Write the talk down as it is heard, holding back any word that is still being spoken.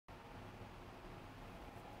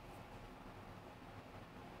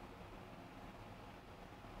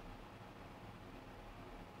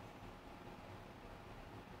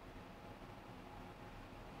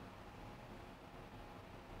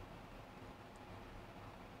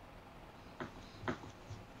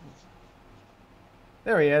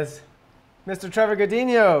There he is. Mr. Trevor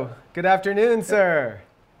Godinho. Good afternoon, sir.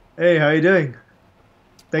 Hey, how you doing?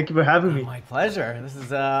 Thank you for having Oh, me. my pleasure. This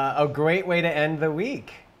is a great way to end the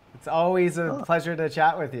week. It's always a Oh, pleasure to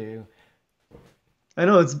chat with you. I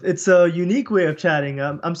know it's a unique way of chatting.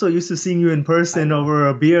 I'm so used to seeing you in I person know. over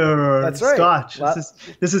a beer or That's right. scotch.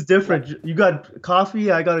 This is Yep. different. You got coffee,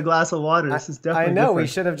 I got a glass of water. I, This is I definitely know we different.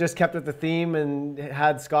 should have just kept with the theme and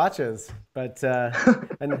had scotches, but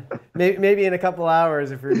and maybe in a couple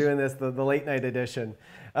hours if we're doing this the late night edition.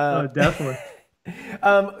 Oh, Um, definitely.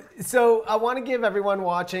 so I want to give everyone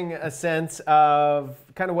watching a sense of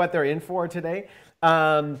kind of what they're in for today.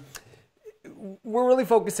 Um, we're really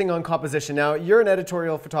focusing on composition. Now, you're an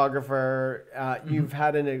editorial photographer. You've hmm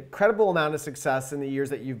had an incredible amount of success in the years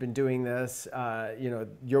that you've been doing this.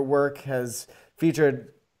 Your work has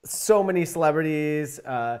featured so many celebrities.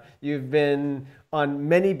 You've been on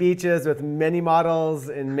many beaches with many models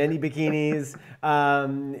in many bikinis,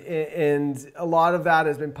 and a lot of that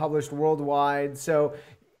has been published worldwide. So,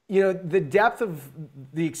 the depth of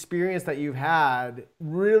the experience that you've had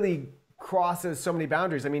really crosses so many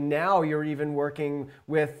boundaries. I mean, now you're even working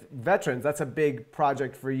with veterans. That's a big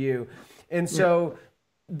project for you. And Yeah. so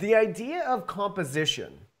the idea of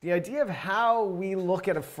composition, the idea of how we look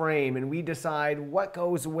at a frame and we decide what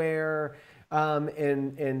goes where,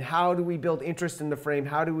 and how do we build interest in the frame?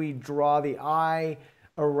 How do we draw the eye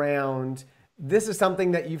around? This is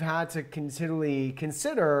something that you've had to continually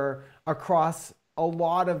consider across a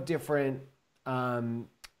lot of different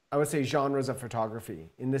I would say genres of photography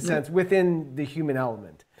in the Yeah. sense within the human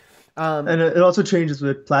element. Um, And it also changes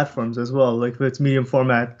with platforms as well. Like if it's medium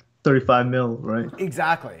format, 35 mil, right?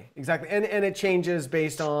 exactly, exactly. And it changes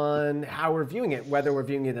based on how we're viewing it, whether we're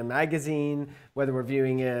viewing it in a magazine, whether we're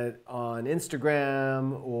viewing it on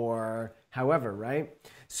Instagram or however, right?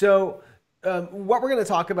 So, what we're going to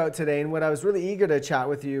talk about today and what I was really eager to chat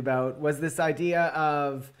with you about was this idea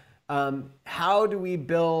of how do we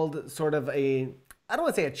build sort of I don't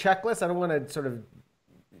want to say a checklist. I don't want to sort of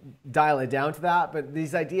dial it down to that, but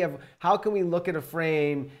this idea of how can we look at a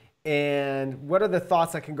frame and what are the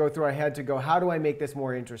thoughts that can go through our head to go, how do I make this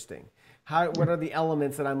more interesting? What are the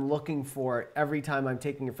elements that I'm looking for every time I'm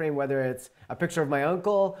taking a frame, whether it's a picture of my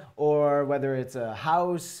uncle or whether it's a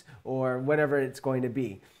house or whatever it's going to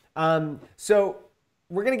be. So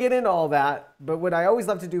we're going to get into all that, but what I always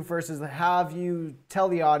love to do first is have you tell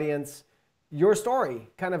the audience your story,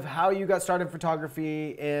 kind of how you got started in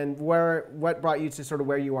photography and what brought you to sort of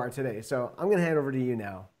where you are today. So I'm gonna hand over to you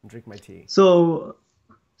now and drink my tea. So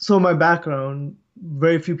So my background,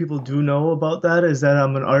 very few people do know about that, is that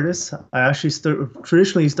I'm an artist. I actually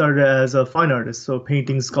traditionally started as a fine artist, so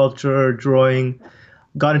painting, sculpture, drawing,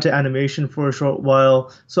 got into animation for a short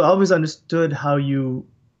while. So I always understood how you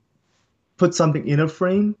put something in a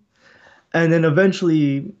frame. And then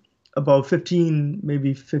eventually, about 15,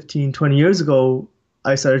 maybe 15, 20 years ago,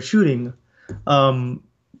 I started shooting. Um,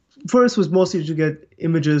 First was mostly to get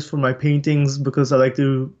images for my paintings because I like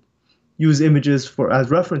to use images for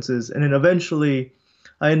as references. And then eventually,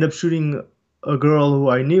 I ended up shooting a girl who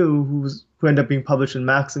I knew who ended up being published in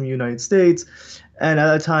Maxim, United States. And at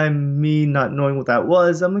that time, me not knowing what that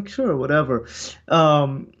was, I'm like, sure, whatever.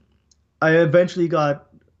 Um, I eventually got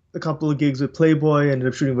a couple of gigs with Playboy, ended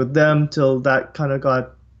up shooting with them till that kind of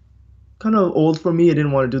got kind of old for me. I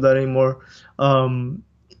didn't want to do that anymore. Um,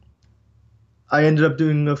 I ended up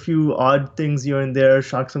doing a few odd things here and there,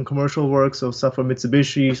 shot some commercial work, so stuff for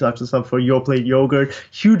Mitsubishi, shot some stuff for Yoplait yogurt.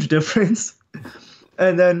 Huge difference.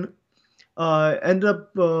 And then ended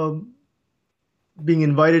up being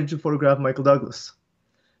invited to photograph Michael Douglas.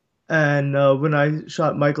 And when I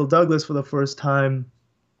shot Michael Douglas for the first time,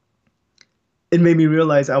 it made me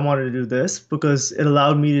realize I wanted to do this because it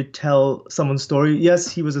allowed me to tell someone's story. Yes,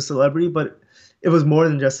 he was a celebrity, but it was more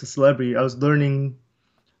than just a celebrity. I was learning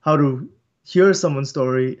how to hear someone's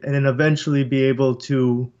story and then eventually be able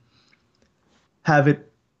to have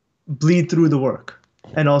it bleed through the work.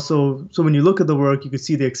 And also, so when you look at the work, you could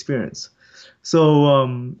see the experience. So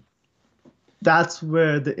that's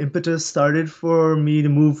where the impetus started for me to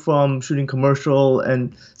move from shooting commercial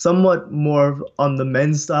and somewhat more on the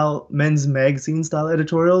men's magazine style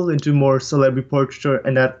editorial into more celebrity portraiture,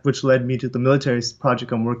 and that which led me to the military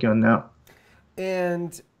project I'm working on now.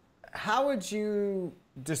 And how would you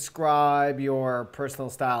describe your personal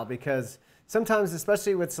style? Because sometimes,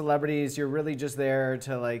 especially with celebrities, you're really just there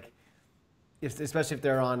to like especially if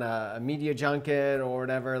they're on a media junket or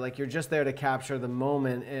whatever, like you're just there to capture the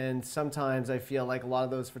moment. And sometimes I feel like a lot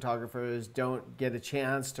of those photographers don't get a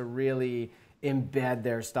chance to really embed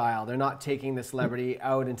their style. They're not taking the celebrity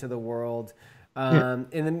out into the world. Yeah.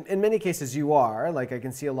 In many cases, you are. Like I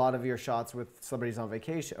can see a lot of your shots with celebrities on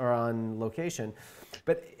vacation or on location.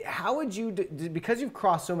 But how would you, because you've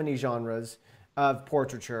crossed so many genres of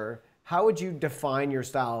portraiture, how would you define your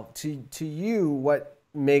style? To you, what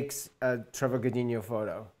makes a Trevor Godinho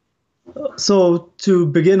photo? So to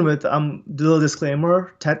begin with, little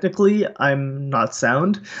disclaimer. Technically, I'm not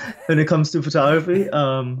sound when it comes to photography.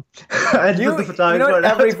 I had to put the You know photography what? part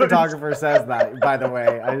Every afterwards. photographer says that, by the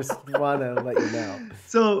way. I just want to let you know.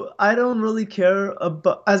 So I don't really care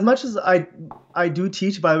about as much as I do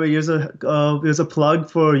teach. By the way, here's a plug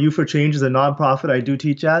for You for Change, is a nonprofit I do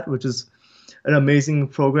teach at, which is an amazing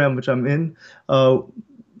program which I'm in. Uh,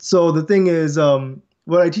 so the thing is,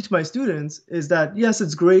 what I teach my students is that yes,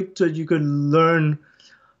 it's great that you could learn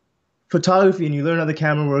photography and you learn how the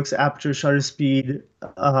camera works, aperture, shutter speed,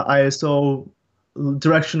 ISO,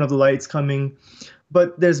 direction of the lights coming.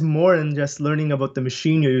 But there's more than just learning about the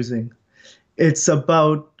machine you're using. It's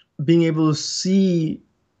about being able to see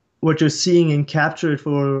what you're seeing and capture it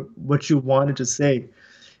for what you wanted to say.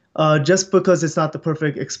 Just because it's not the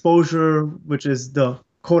perfect exposure, which is the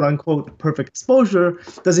quote unquote perfect exposure,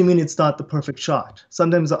 doesn't mean it's not the perfect shot.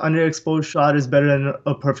 Sometimes an underexposed shot is better than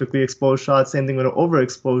a perfectly exposed shot. Same thing with an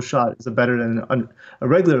overexposed shot is better than a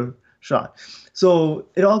regular shot. So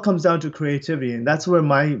it all comes down to creativity, and that's where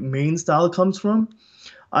my main style comes from.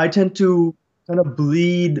 I tend to kind of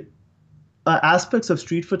bleed aspects of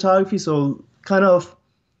street photography, so kind of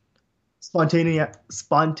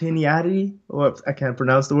spontaneity, or I can't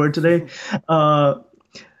pronounce the word today. Uh,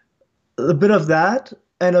 a bit of that,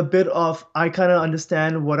 and a bit of I kind of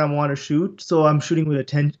understand what I want to shoot, so I'm shooting with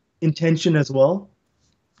intention as well.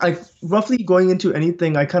 I roughly going into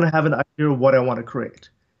anything, I kind of have an idea of what I want to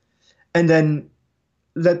create, and then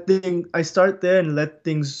I start there and let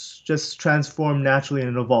things just transform naturally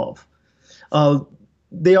and evolve. Uh,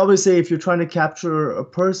 they always say if you're trying to capture a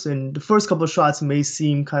person, the first couple of shots may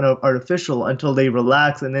seem kind of artificial until they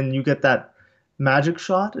relax, and then you get that magic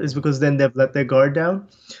shot, is because then they've let their guard down.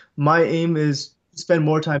 My aim is to spend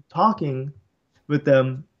more time talking with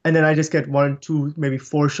them, and then I just get one, two, maybe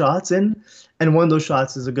four shots in, and one of those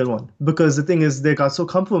shots is a good one. Because the thing is, they got so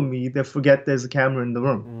comfortable with me, they forget there's a camera in the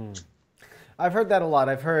room. I've heard that a lot.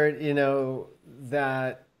 I've heard,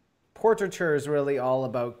 that portraiture is really all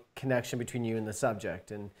about connection between you and the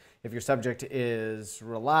subject. And if your subject is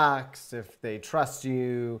relaxed, if they trust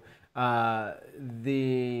you, their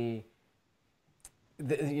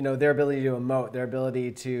ability to emote, their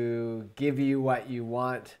ability to give you what you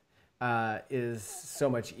want is so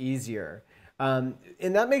much easier. And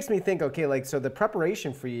that makes me think, okay, like, so the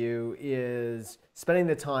preparation for you is spending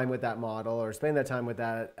the time with that model or spending the time with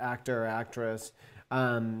that actor or actress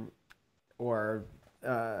or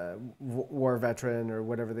war veteran or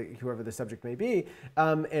whoever the subject may be.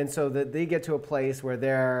 And so that they get to a place where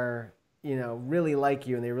they're, really like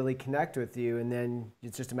you and they really connect with you. And then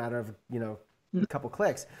it's just a matter of, a couple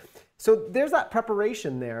clicks. So there's that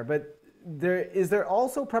preparation there, but is there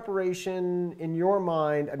also preparation in your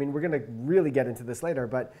mind? I mean, we're going to really get into this later,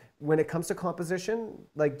 but when it comes to composition,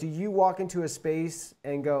 like, do you walk into a space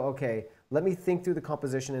and go, okay, let me think through the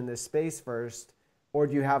composition in this space first? Or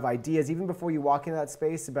do you have ideas even before you walk into that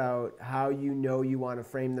space about how you want to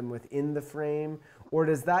frame them within the frame? Or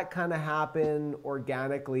does that kind of happen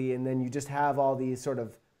organically and then you just have all these sort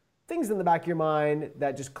of things in the back of your mind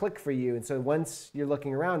that just click for you? And so once you're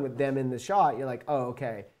looking around with them in the shot, you're like, oh,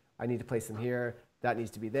 okay, I need to place them here. That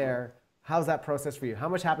needs to be there. How's that process for you? How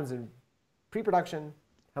much happens in pre-production?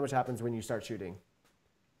 How much happens when you start shooting?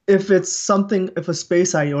 If a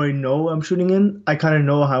space I already know I'm shooting in, I kind of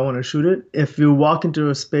know how I want to shoot it. If you walk into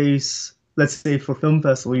a space, let's say for film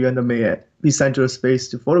festival, you end up may be sent to a space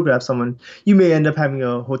to photograph someone, you may end up having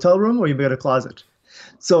a hotel room or you may get a closet.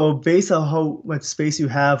 So based on how much space you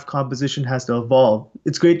have, composition has to evolve.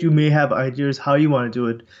 It's great you may have ideas how you want to do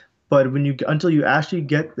it, but until you actually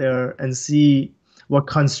get there and see what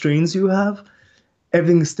constraints you have,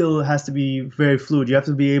 everything still has to be very fluid. You have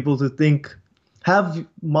to be able to have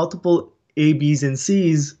multiple A, B's, and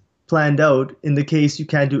C's planned out. In the case you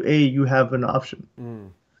can't do A, you have an option.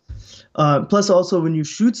 Plus, also when you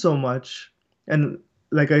shoot so much, and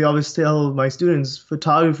like I always tell my students,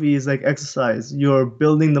 photography is like exercise. You're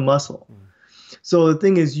building the muscle. So the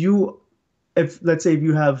thing is, let's say if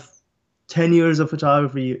you have 10 years of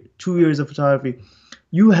photography, 2 years of photography,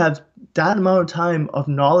 you have that amount of time of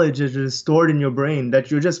knowledge that is stored in your brain that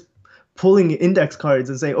you're just pulling index cards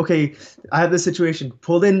and saying, okay, I have this situation,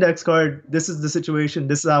 pull the index card, this is the situation,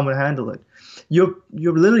 this is how I'm going to handle it. You're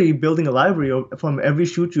literally building a library from every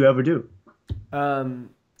shoot you ever do.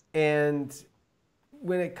 And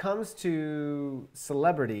when it comes to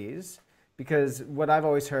celebrities, because what I've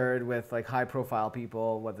always heard with like high profile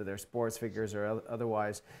people, whether they're sports figures or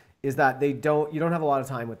otherwise, is that you don't have a lot of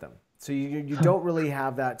time with them. So you don't really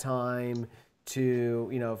have that time to,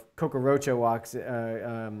 you know, if Coco Rocha walks in,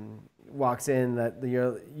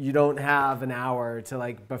 that you don't have an hour to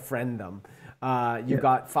like befriend them. You've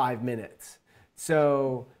got 5 minutes.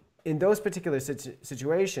 So in those particular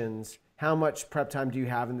situations, how much prep time do you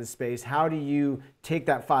have in this space? How do you take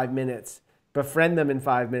that 5 minutes, befriend them in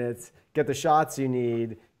 5 minutes, get the shots you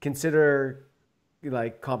need, consider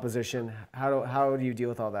like composition? How do you deal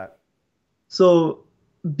with all that? So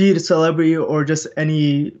be it a celebrity or just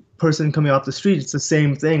any person coming off the street, it's the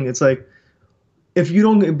same thing. It's like if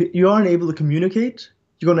you aren't able to communicate,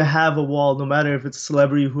 you're going to have a wall, no matter if it's a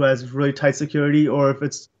celebrity who has really tight security or if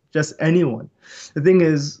it's just anyone. The thing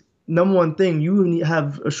is, number one thing, you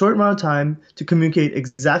have a short amount of time to communicate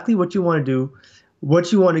exactly what you want to do,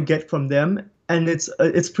 what you want to get from them, and it's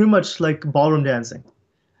pretty much like ballroom dancing.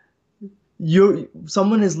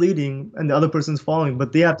 Someone is leading and the other person's following,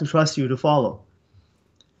 but they have to trust you to follow.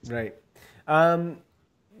 Right.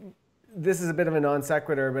 This is a bit of a non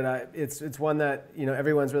sequitur, but it's one that, you know,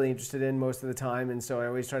 everyone's really interested in most of the time, and so I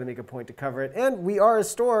always try to make a point to cover it. And we are a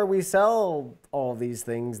store; we sell all these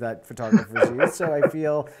things that photographers use, so I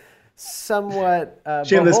feel somewhat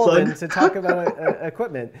beholden to talk about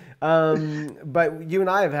equipment. But you and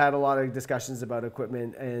I have had a lot of discussions about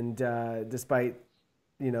equipment, and despite,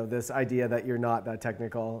 you know, this idea that you're not that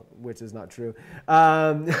technical, which is not true.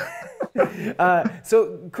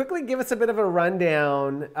 So quickly give us a bit of a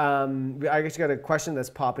rundown. I guess you got a question that's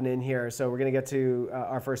popping in here, so we're going to get to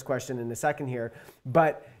our first question in a second here.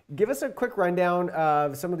 But give us a quick rundown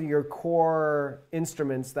of some of your core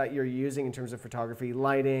instruments that you're using in terms of photography,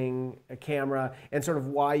 lighting, a camera, and sort of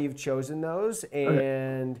why you've chosen those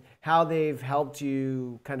and how they've helped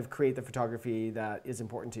you kind of create the photography that is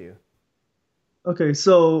important to you. Okay,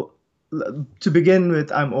 so to begin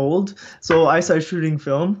with, I'm old. So I started shooting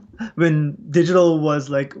film when digital was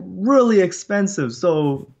like really expensive.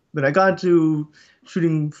 So when I got into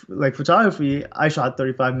shooting like photography, I shot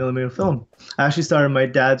 35mm film. I actually started my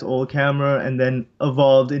dad's old camera and then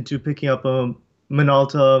evolved into picking up a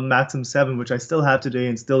Minolta Maxim 7, which I still have today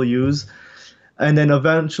and still use. And then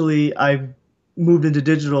eventually I moved into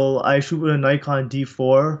digital. I shoot with a Nikon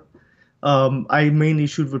D4. I mainly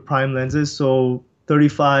shoot with prime lenses, so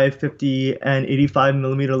 35, 50, and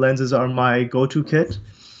 85mm lenses are my go-to kit.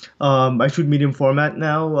 I shoot medium format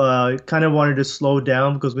now. I kind of wanted to slow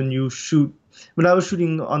down because when I was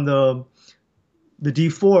shooting on the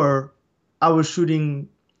D4, I was shooting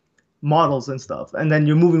models and stuff, and then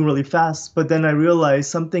you're moving really fast. But then I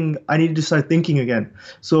realized I needed to start thinking again.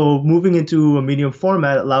 So moving into a medium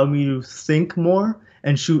format allowed me to think more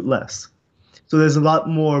and shoot less. So there's a lot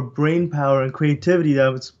more brain power and creativity that I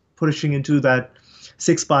was pushing into that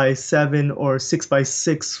 6x7 or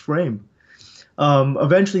 6x6 frame.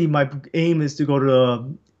 Eventually, my aim is to go to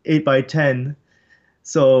 8x10.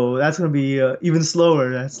 So that's going to be even slower.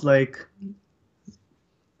 That's like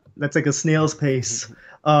a snail's pace.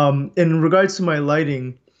 In regards to my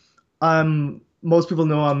lighting, most people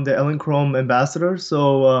know I'm the Elle Chrome ambassador.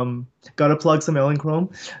 So gotta plug some Elle Chrome.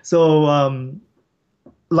 So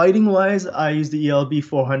lighting wise, I use the ELB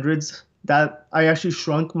 400s. That I actually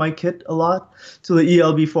shrunk my kit a lot. So the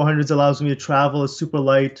ELB 400s allows me to travel super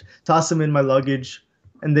light, toss them in my luggage,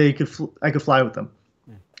 and I could fly with them.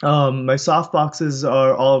 My soft boxes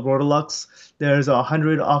are all Rotolux. There's a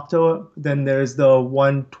 100 octo, then there's the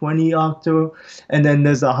 120 octo, and then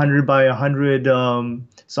there's a 100 by 100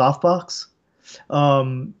 softbox.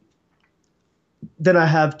 Then I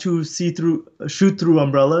have two shoot-through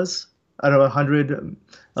umbrellas out of 100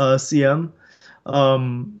 cm,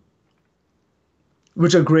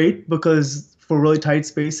 which are great because for really tight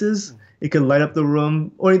spaces, it can light up the room.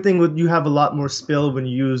 Only thing you have a lot more spill when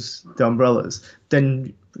you use the umbrellas.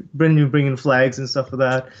 Then when you bring in flags and stuff like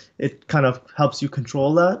that, it kind of helps you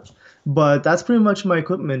control that. But that's pretty much my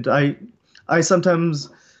equipment. I sometimes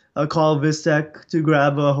call Vistek to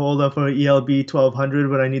grab a hold of an ELB 1200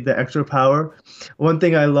 when I need the extra power. One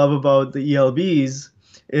thing I love about the ELBs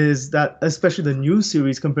is that, especially the new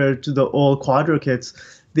series compared to the old Quadro kits,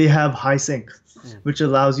 they have high sync, which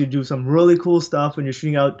allows you to do some really cool stuff when you're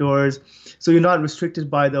shooting outdoors. So you're not restricted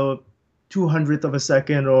by the 200th of a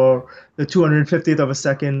second or the 250th of a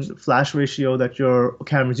second flash ratio that your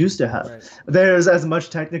cameras used to have. Right. There's as much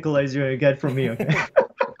technical as you're going to get from me, okay?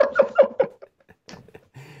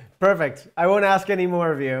 Perfect. I won't ask any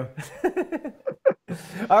more of you.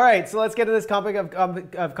 All right, so let's get to this topic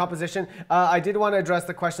of composition. I did want to address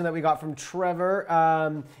the question that we got from Trevor,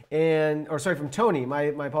 from Tony. My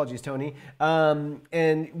apologies, Tony.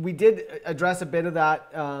 And we did address a bit of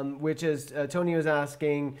that, which is Tony was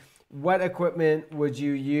asking, what equipment would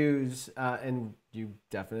you use? And you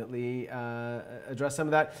definitely addressed some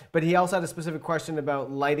of that. But he also had a specific question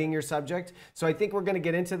about lighting your subject. So I think we're going to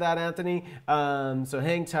get into that, Anthony. So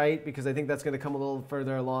hang tight, because I think that's going to come a little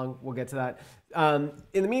further along. We'll get to that.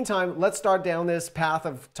 In the meantime, let's start down this path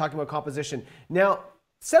of talking about composition. Now,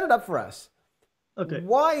 set it up for us. Okay.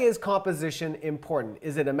 Why is composition important?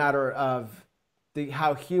 Is it a matter of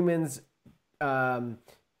how humans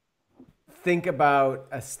think about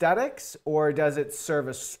aesthetics, or does it serve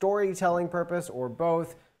a storytelling purpose, or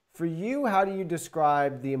both? For you, how do you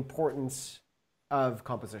describe the importance of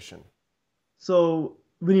composition? So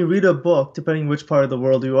when you read a book, depending which part of the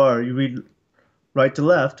world you are, you read right to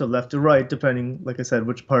left or left to right, depending, like I said,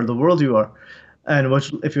 which part of the world you are. And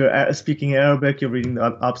if you're speaking Arabic, you're reading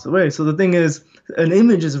the opposite way. So the thing is, an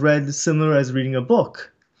image is read similar as reading a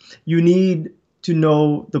book. You need to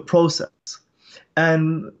know the process.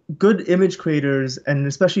 And good image creators, and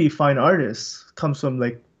especially fine artists, comes from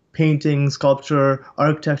like painting, sculpture,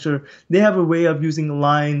 architecture. They have a way of using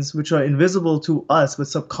lines which are invisible to us, but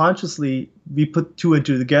subconsciously we put two and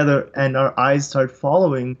two together, and our eyes start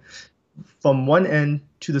following from one end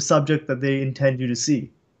to the subject that they intend you to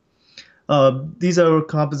see. These are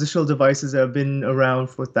compositional devices that have been around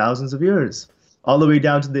for thousands of years, all the way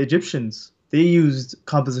down to the Egyptians. They used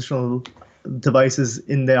compositional devices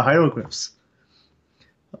in their hieroglyphs.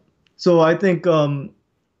 So I think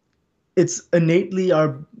it's innately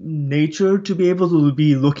our nature to be able to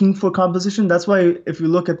be looking for composition. That's why if you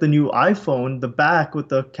look at the new iPhone, the back with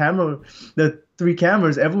the camera, the 3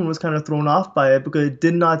 cameras, everyone was kind of thrown off by it because it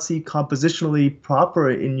did not see compositionally proper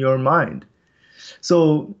in your mind.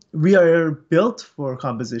 So we are built for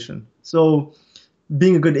composition. So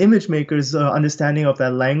being a good image maker is understanding of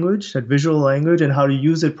that language, that visual language, and how to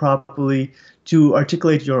use it properly to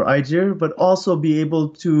articulate your idea, but also be able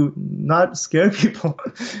to not scare people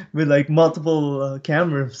with like multiple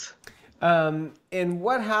cameras. And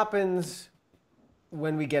what happens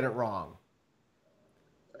when we get it wrong?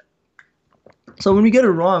 So when we get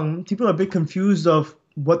it wrong, people are a bit confused of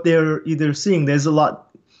what they're either seeing. There's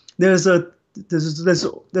a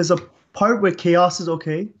part where chaos is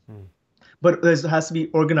okay, but there has to be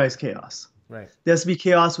organized chaos. Right. There has to be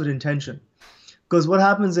chaos with intention. Because what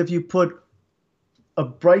happens if you put a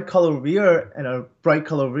bright color over here and a bright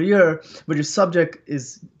color over here, but your subject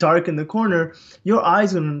is dark in the corner, your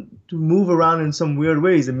eyes are going to move around in some weird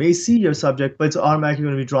ways. It may see your subject, but it's automatically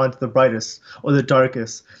going to be drawn to the brightest or the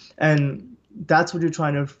darkest. And that's what you're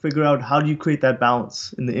trying to figure out. How do you create that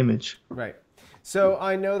balance in the image? Right. So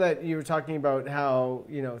I know that you were talking about how,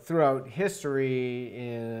 throughout history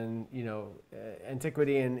in,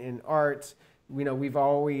 antiquity and in art, we've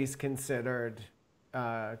always considered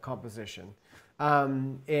composition.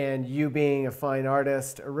 And you being a fine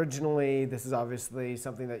artist originally, this is obviously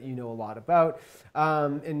something that you know a lot about.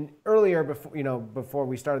 And earlier, before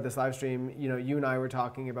we started this live stream, you and I were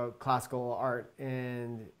talking about classical art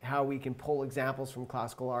and how we can pull examples from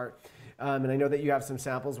classical art. And I know that you have some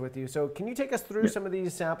samples with you. So can you take us through some of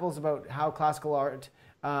these samples about how classical art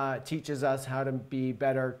teaches us how to be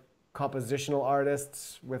better compositional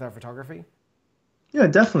artists with our photography? Yeah,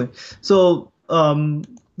 definitely. So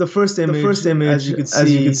the first image, as you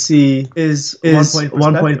can see, is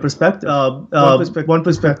one point perspective. One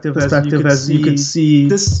perspective, as you can see.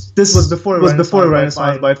 This was before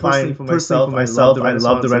Renaissance. But personally, for myself, I love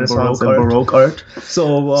the Renaissance and Baroque art.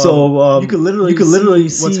 So you could literally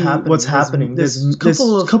see what's happening. There's a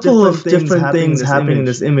couple of different things happening in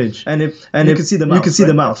this image, and you can see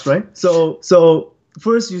the mouse, right? So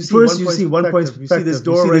first, you see one point. You see this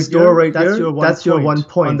door right here. That's your one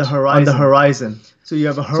point on the horizon. So you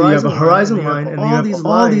have a horizon line, and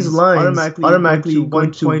all these lines automatically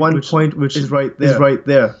going to one point, which is right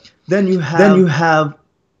there. Then you have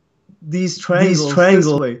these triangles this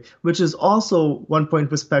way, which is also one point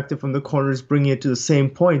perspective from the corners, bringing it to the same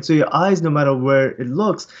point. So your eyes, no matter where it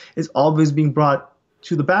looks, is always being brought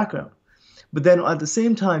to the background. But then at the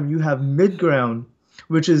same time, you have midground,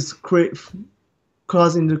 which is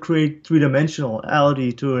causing to create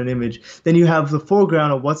three-dimensionality to an image. Then you have the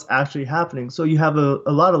foreground of what's actually happening. So you have a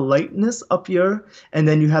lot of lightness up here, and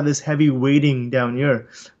then you have this heavy weighting down here,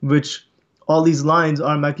 which all these lines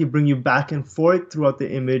automatically bring you back and forth throughout the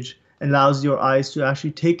image and allows your eyes to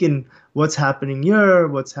actually take in what's happening here,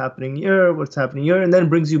 what's happening here, what's happening here, and then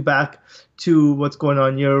brings you back to what's going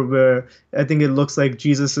on here, where I think it looks like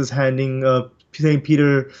Jesus is handing St.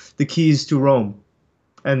 Peter the keys to Rome.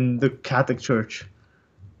 and the Catholic Church.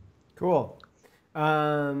 Cool.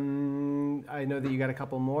 I know that you got a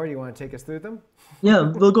couple more. You want to take us through them?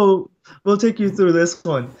 Yeah, we'll take you through this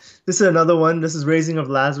one. This is another one. This is Raising of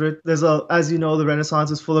Lazarus. As you know, the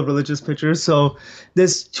Renaissance is full of religious pictures. So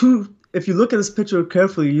there's two, if you look at this picture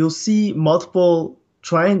carefully, you'll see multiple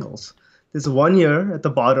triangles. There's one year at the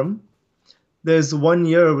bottom. There's 1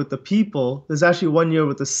 year with the people. There's actually 1 year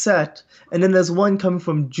with the set. And then there's one coming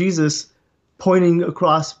from Jesus pointing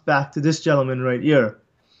across back to this gentleman right here.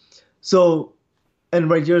 So,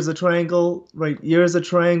 and right here is a triangle, right here is a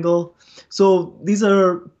triangle. So these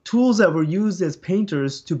are tools that were used as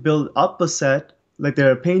painters to build up a set, like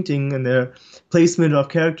their painting and their placement of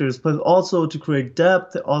characters, but also to create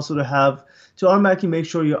depth, also to automatically make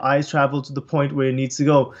sure your eyes travel to the point where it needs to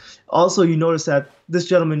go. Also, you notice that this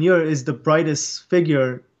gentleman here is the brightest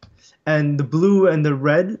figure, and the blue and the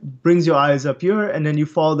red brings your eyes up here, and then you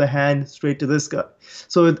follow the hand straight to this guy.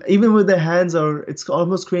 So even with the hands, it's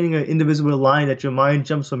almost creating an indivisible line that your mind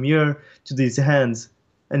jumps from here to these hands,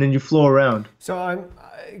 and then you flow around. So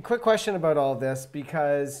quick question about all this,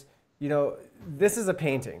 because this is a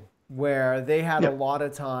painting where they had a lot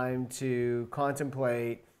of time to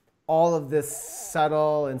contemplate all of this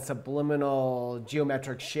subtle and subliminal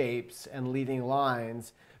geometric shapes and leading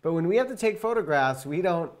lines. But when we have to take photographs, we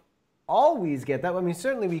don't always get that. I mean,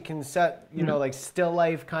 certainly we can set, like still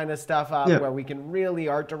life kind of stuff up where we can really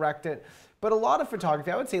art direct it. But a lot of photography,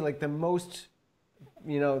 I would say like the most,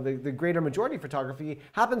 the greater majority of photography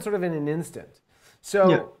happens sort of in an instant.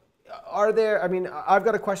 So I've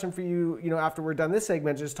got a question for you, after we're done this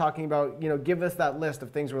segment, just talking about, give us that list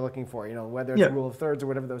of things we're looking for, whether it's rule of thirds or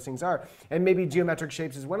whatever those things are. And maybe geometric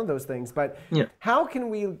shapes is one of those things. But how can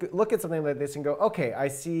we look at something like this and go, okay, I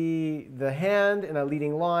see the hand in a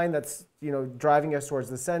leading line that's, driving us towards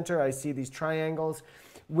the center. I see these triangles.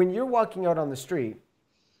 When you're walking out on the street,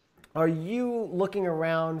 are you looking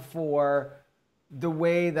around for the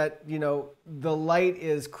way that the light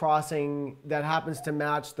is crossing that happens to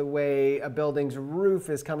match the way a building's roof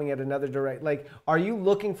is coming at another direction? Like, are you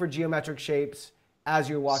looking for geometric shapes as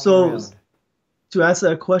you're walking around? To answer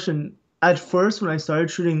that question, at first when I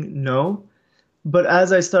started shooting, no. But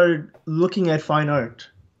as I started looking at fine art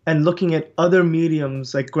and looking at other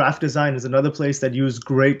mediums, like graphic design is another place that used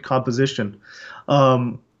great composition,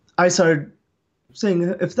 I started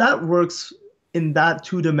saying, if that works in that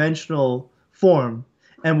two-dimensional form,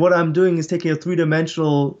 and what I'm doing is taking a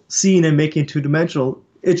three-dimensional scene and making it two-dimensional,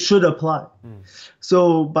 it should apply.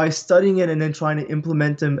 So by studying it and then trying to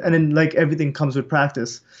implement them, and then like everything comes with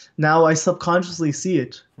practice, now I subconsciously see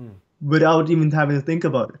it without even having to think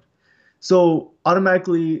about it. So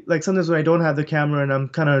automatically, like sometimes when I don't have the camera and I'm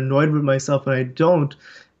kind of annoyed with myself when I don't,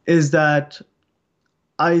 is that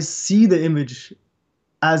I see the image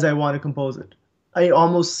as I want to compose it. I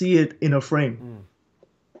almost see it in a frame.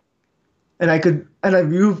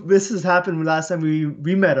 This has happened last time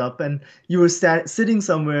we met up, and you were sitting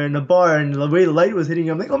somewhere in a bar, and the way the light was hitting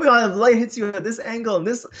you, I'm like, oh my God, the light hits you at this angle,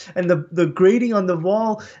 and the grading on the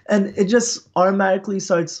wall, and it just automatically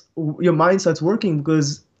your mind starts working,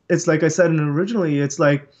 because it's like I said originally, it's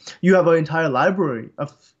like you have an entire library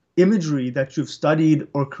of imagery that you've studied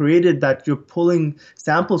or created that you're pulling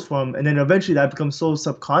samples from, and then eventually that becomes so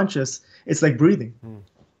subconscious, it's like breathing.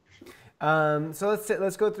 So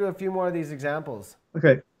let's go through a few more of these examples.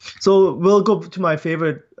 Okay, so we'll go to my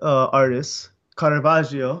favorite artist,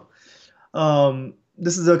 Caravaggio.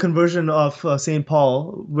 This is a conversion of St.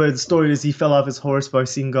 Paul, where the story is he fell off his horse by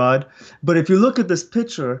seeing God. But if you look at this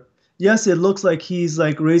picture, yes, it looks like he's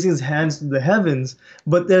like raising his hands to the heavens,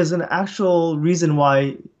 but there's an actual reason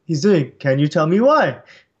why he's doing it. Can you tell me why?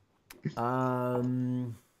 I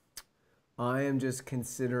am just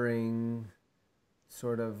considering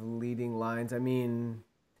sort of leading lines. I mean,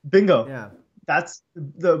 bingo. Yeah. That's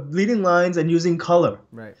the leading lines and using color.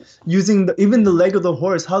 Right. Using even the leg of the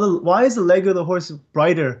horse. Why is the leg of the horse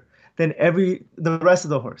brighter than the rest of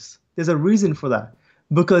the horse? There's a reason for that.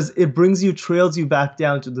 Because it trails you back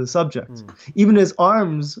down to the subject. Even his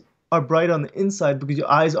arms are bright on the inside because your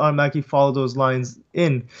eyes automatically follow those lines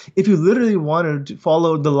in. If you literally wanted to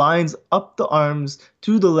follow the lines up the arms,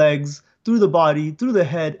 to the legs, through the body, through the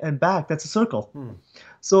head, and back, that's a circle.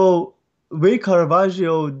 So the way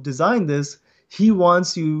Caravaggio designed this, he's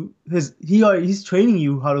training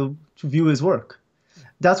you how to view his work.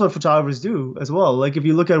 That's what photographers do as well. Like if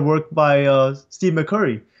you look at work by Steve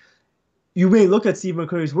McCurry, you may look at Steve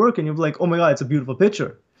McCurry's work and you're like, oh my God, it's a beautiful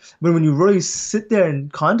picture. But when you really sit there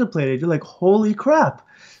and contemplate it, you're like, holy crap,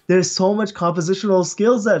 there's so much compositional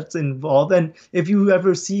skills that's involved. And if you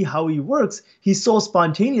ever see how he works, he's so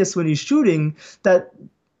spontaneous when he's shooting that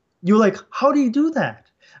you're like, how do you do that?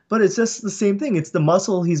 but it's just the same thing. It's the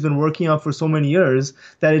muscle he's been working on for so many years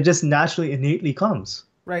that it just naturally, innately comes.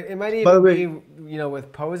 Right. It might By the even be, way, you know,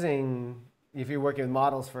 with posing, if you're working with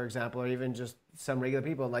models, for example, or even just some regular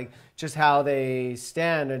people, like just how they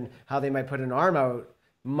stand and how they might put an arm out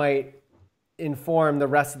might inform the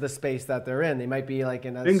rest of the space that they're in. They might be like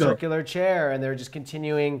in a bingo. circular chair and they're just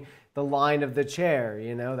continuing the line of the chair,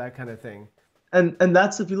 you know, that kind of thing. And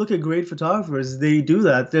that's if you look at great photographers, they do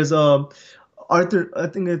that. There's Arthur, I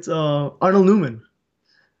think it's Arnold Newman,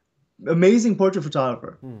 amazing portrait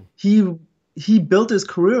photographer. Hmm. He built his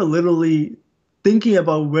career literally thinking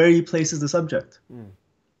about where he places the subject. Hmm.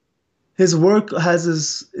 His work has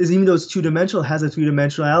this is even though it's two-dimensional, has a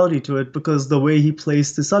three-dimensionality to it because the way he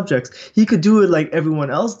placed the subjects. He could do it like everyone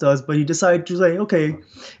else does, but he decided to say, okay,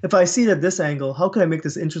 if I see it at this angle, how can I make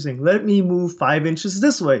this interesting? Let me move 5 inches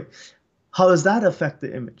this way. How does that affect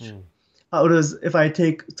the image? Hmm. How does if I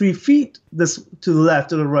take 3 feet this to the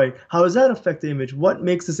left or the right, how does that affect the image? What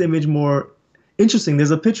makes this image more interesting?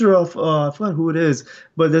 There's a picture of I forgot who it is,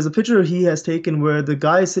 but there's a picture he has taken where the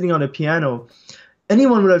guy is sitting on a piano.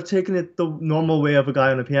 Anyone would have taken it the normal way of a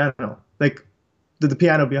guy on a piano, like the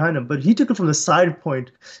piano behind him, but he took it from the side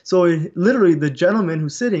point. So literally, the gentleman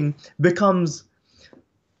who's sitting becomes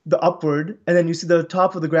the upward, and then you see the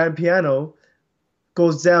top of the grand piano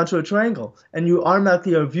goes down to a triangle, and you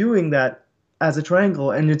automatically are viewing that as a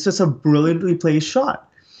triangle, and it's just a brilliantly placed shot.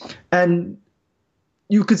 And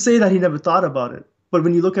you could say that he never thought about it, but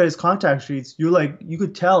when you look at his contact sheets, you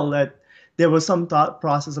could tell that there was some thought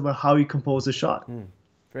process about how he composed the shot.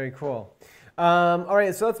 Very cool. All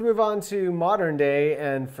right, so let's move on to modern day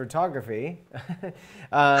and photography.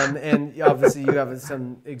 And obviously you have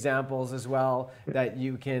some examples as well that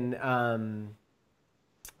you can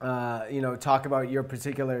you know, talk about your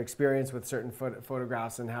particular experience with certain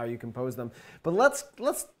photographs and how you compose them. But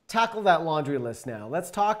let's tackle that laundry list now. Let's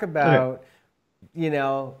talk about, okay, you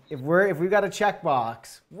know, if we've got a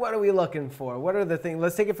checkbox, what are we looking for? What are the things?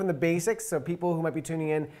 Let's take it from the basics, so people who might be tuning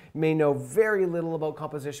in may know very little about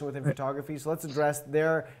composition within photography. So let's address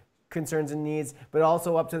their concerns and needs, but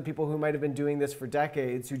also up to the people who might have been doing this for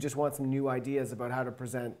decades, who just want some new ideas about how to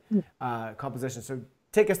present composition. So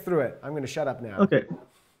take us through it. I'm going to shut up now. Okay.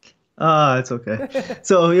 It's okay.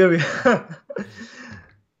 So here we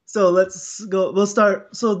So let's go. We'll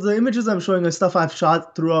start. So the images I'm showing are stuff I've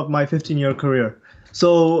shot throughout my 15-year career.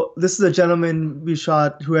 So this is a gentleman we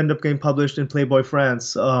shot who ended up getting published in Playboy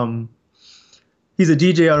France. He's a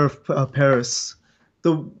DJ out of Paris.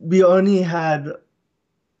 We only had,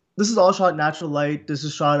 this is all shot natural light. This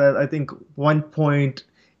is shot at, I think,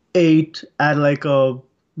 1.8 at like a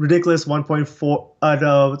ridiculous 1.4 at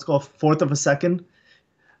what's called fourth of a second.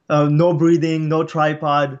 No breathing, no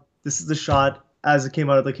tripod. This is the shot as it came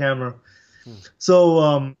out of the camera.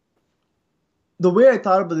 So the way I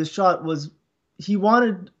thought about this shot was he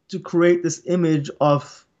wanted to create this image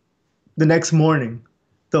of the next morning,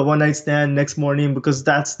 the one night stand next morning, because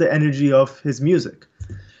that's the energy of his music.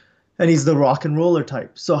 And he's the rock and roller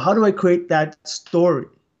type. So how do I create that story,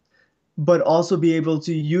 but also be able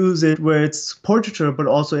to use it where it's portraiture, but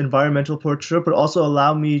also environmental portraiture, but also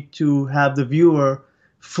allow me to have the viewer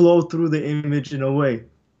flow through the image in a way.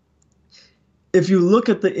 If you look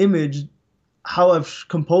at the image, how I've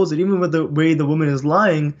composed it, even with the way the woman is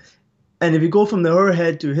lying, and if you go from her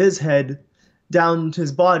head to his head, down to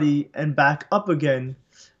his body, and back up again,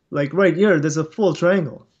 like right here, there's a full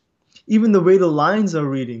triangle. Even the way the lines are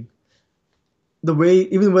reading, the way,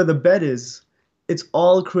 even where the bed is, it's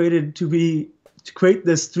all created to create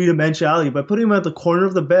this three-dimensionality. By putting them at the corner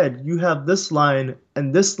of the bed, you have this line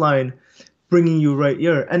and this line bringing you right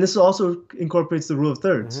here. And this also incorporates the rule of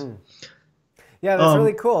thirds. Mm-hmm. Yeah, that's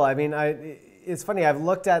really cool. I mean, it's funny. I've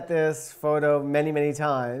looked at this photo many, many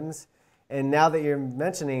times. And now that you're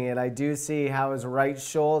mentioning it, I do see how his right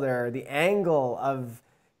shoulder, the angle of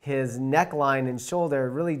his neckline and shoulder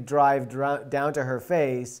really drive down to her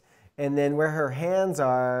face. And then where her hands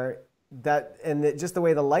are, just the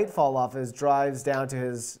way the light fall off drives down to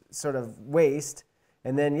his sort of waist.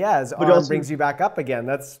 And then, yeah, his arm brings you back up again.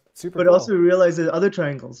 That's super cool. But also realize the other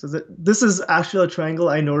triangles. This is actually a triangle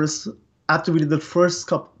I noticed after we did the first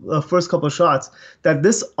couple of shots, that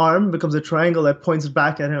this arm becomes a triangle that points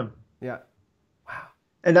back at him. Yeah. Wow.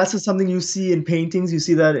 And that's just something you see in paintings. You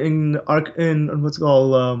see that in what's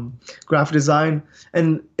called graphic design.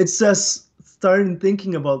 And it's just starting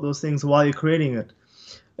thinking about those things while you're creating it.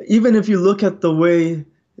 Even if you look at the way,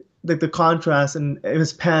 like the contrast and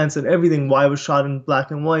his pants and everything, why it was shot in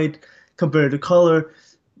black and white compared to color,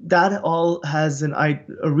 that all has a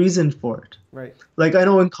reason for it. Right. Like I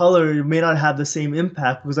know in color, it may not have the same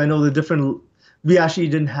impact because I know the different we actually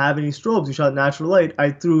didn't have any strobes. We shot natural light.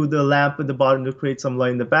 I threw the lamp at the bottom to create some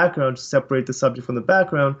light in the background to separate the subject from the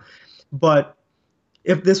background. But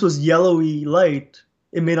if this was yellowy light,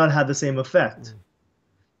 it may not have the same effect,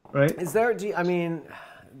 right? Is there, I mean,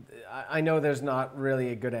 I know there's not really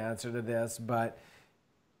a good answer to this, but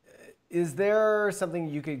is there something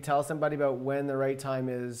you could tell somebody about when the right time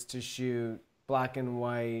is to shoot black and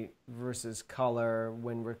white versus color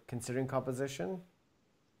when we're considering composition?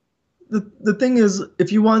 The thing is,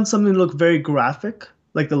 if you want something to look very graphic,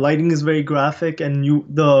 like the lighting is very graphic, and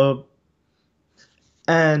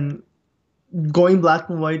going black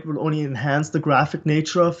and white will only enhance the graphic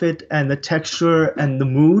nature of it and the texture and the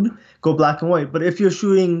mood, go black and white. But if you're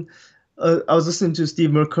shooting, I was listening to Steve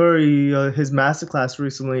McCurry, his masterclass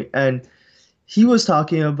recently, and he was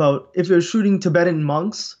talking about if you're shooting Tibetan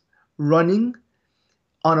monks running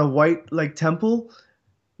on a white like temple,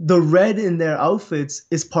 the red in their outfits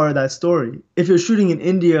is part of that story. If you're shooting in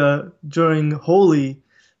India during Holi,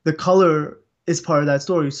 the color is part of that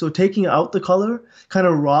story. So taking out the color kind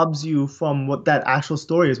of robs you from what that actual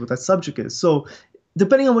story is, what that subject is. So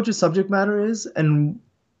depending on what your subject matter is and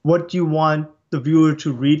what you want the viewer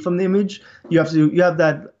to read from the image, you have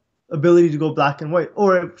that ability to go black and white,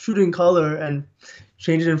 or shoot in color and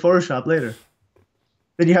change it in Photoshop later.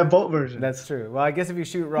 Then you have both versions. That's true. Well, I guess if you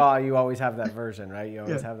shoot raw, you always have that version, right? You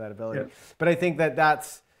always have that ability. Yeah. But I think that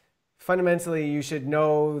that's fundamentally, you should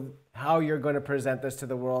know how you're going to present this to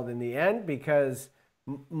the world in the end, because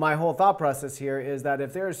my whole thought process here is that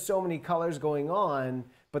if there's so many colors going on,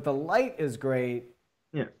 but the light is great,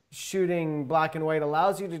 Yeah. shooting black and white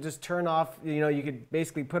allows you to just turn off, you could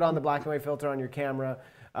basically put on the black and white filter on your camera.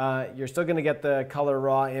 You're still going to get the color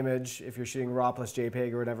raw image if you're shooting raw plus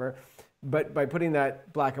JPEG or whatever. But by putting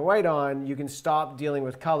that black and white on, you can stop dealing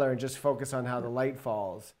with color and just focus on how the light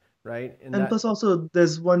falls, right? And plus also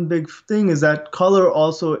there's one big thing is that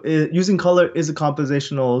using color is a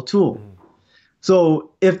compositional tool.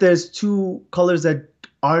 So if there's two colors that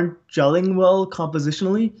aren't gelling well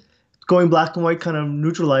compositionally, going black and white kind of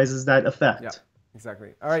neutralizes that effect. Yeah,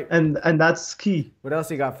 exactly. All right. And that's key. What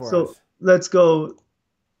else you got for us? So let's go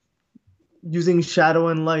using shadow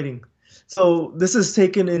and lighting. So this is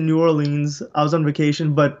taken in New Orleans. I was on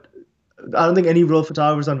vacation, but I don't think any real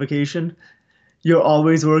photographer's on vacation. You're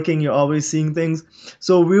always working, you're always seeing things.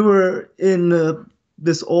 So we were in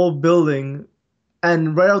this old building,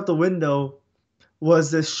 and right out the window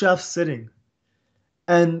was this chef sitting.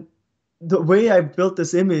 And the way I built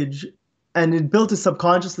this image, and it built it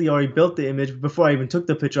subconsciously, or I built the image before I even took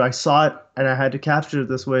the picture. I saw it and I had to capture it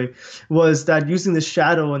this way, was that using the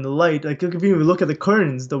shadow and the light, like if you even look at the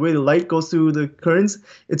curtains, the way the light goes through the curtains,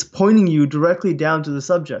 it's pointing you directly down to the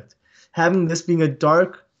subject. Having this being a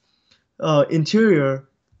dark interior,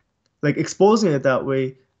 like exposing it that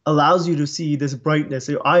way, allows you to see this brightness.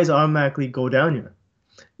 So your eyes automatically go down here.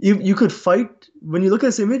 You could fight, when you look at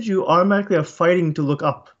this image, you automatically are fighting to look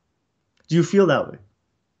up. Do you feel that way?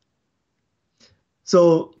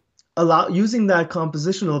 So using that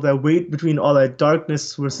compositional, that weight between all that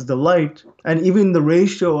darkness versus the light, and even the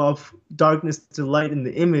ratio of darkness to light in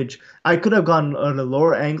the image, I could have gone at a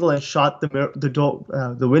lower angle and shot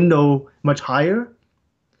the window much higher,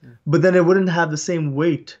 but then it wouldn't have the same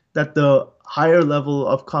weight that the higher level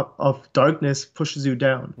of darkness pushes you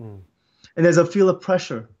down. And there's a feel of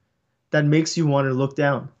pressure that makes you want to look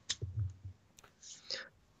down.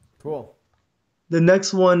 Cool. The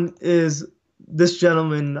next one is this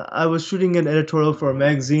gentleman. I was shooting an editorial for a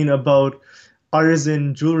magazine about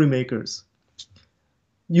artisan jewelry makers.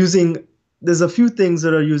 There's a few things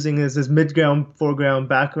that are using this mid-ground, foreground,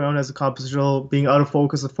 background as a compositional, being out of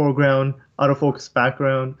focus, the foreground, out of focus,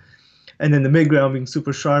 background. And then the mid-ground being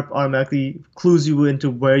super sharp automatically clues you into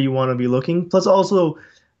where you want to be looking. Plus also,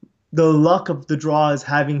 the luck of the draw is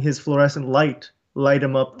having his fluorescent light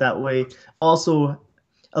him up that way. Also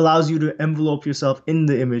allows you to envelope yourself in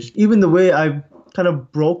the image. Even the way I kind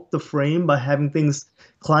of broke the frame by having things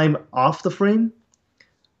climb off the frame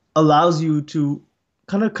allows you to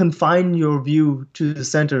kind of confine your view to the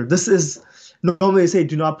center. This is normally they say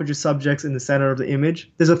do not put your subjects in the center of the image.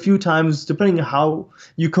 There's a few times, depending on how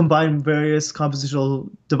you combine various compositional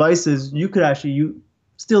devices, you could actually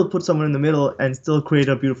still put someone in the middle and still create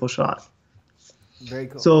a beautiful shot. Very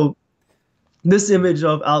cool. So this image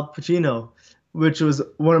of Al Pacino, which was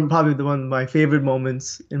probably one of my favorite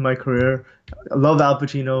moments in my career. I love Al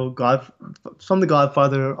Pacino, from The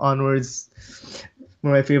Godfather onwards,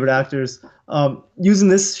 one of my favorite actors. Using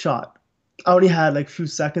this shot, I only had like a few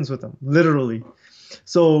seconds with him, literally.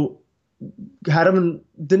 So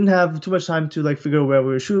didn't have too much time to like figure out where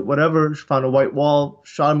we would shoot, whatever. Found a white wall,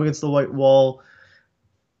 shot him against the white wall.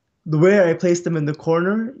 the way I placed them in the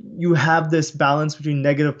corner, you have this balance between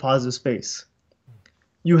negative, positive space.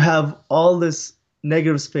 You have all this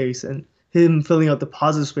negative space and him filling out the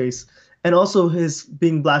positive space, and also his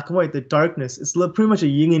being black and white, the darkness. It's pretty much a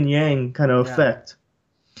yin and yang kind of Yeah. effect,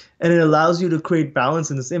 and it allows you to create balance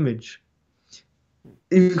in this image.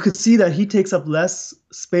 You could see that he takes up less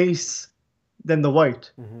space than the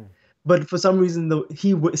white, but for some reason,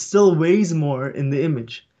 he still weighs more in the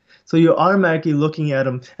image. So you're automatically looking at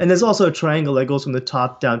him, and there's also a triangle that goes from the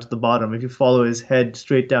top down to the bottom. If you follow his head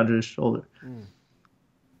straight down to his shoulder.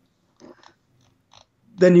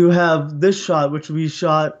 Then you have this shot, which was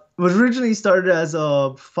originally started as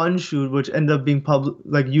a fun shoot, which ended up being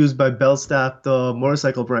used by Belstaff, the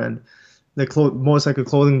motorcycle brand, the motorcycle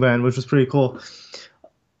clothing brand, which was pretty cool.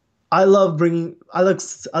 I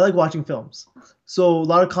like watching films. So a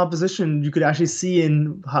lot of composition you could actually see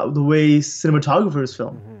in the way cinematographers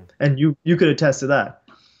film, and you could attest to that.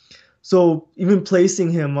 So even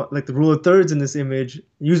placing him like the rule of thirds in this image,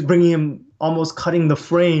 bringing him almost cutting the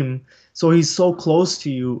frame so he's so close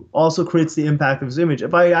to you also creates the impact of his image.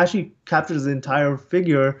 If I actually captured his entire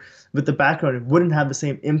figure with the background, it wouldn't have the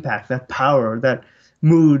same impact, that power, that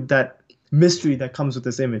mood, that mystery that comes with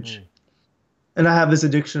this image. And I have this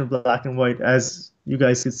addiction of black and white, as you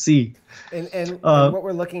guys could see. And what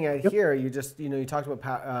we're looking at here, you talked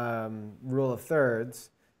about rule of thirds,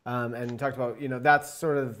 and talked about, that's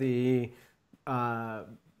sort of the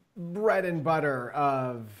bread and butter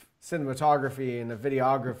of cinematography and of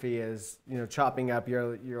videography is, chopping up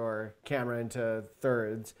your camera into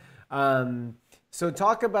thirds. So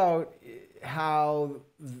talk about how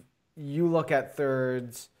you look at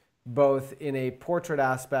thirds both in a portrait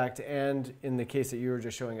aspect and in the case that you were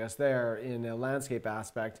just showing us there in a landscape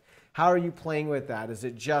aspect. How are you playing with that? Is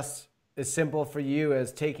it just as simple for you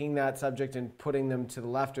as taking that subject and putting them to the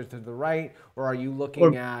left or to the right? Or are you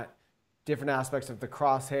looking at different aspects of the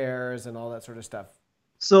crosshairs and all that sort of stuff?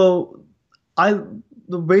 So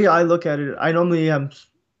the way I look at it, I normally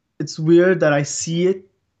it's weird that I see it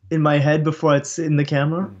in my head before it's in the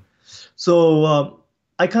camera. So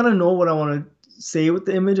I kind of know what I want to say with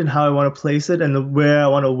the image and how I want to place it and where I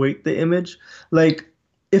want to weight the image. Like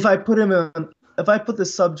if I put the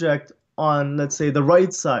subject on, let's say, the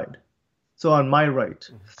right side, so on my right,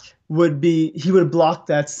 he would block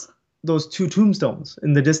those two tombstones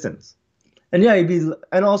in the distance. And yeah,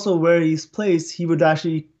 and also where he's placed, he would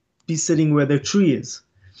actually be sitting where the tree is.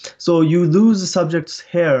 So you lose the subject's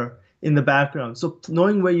hair in the background. So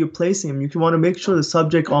knowing where you're placing him, you want to make sure the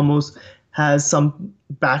subject almost has some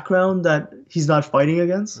background that he's not fighting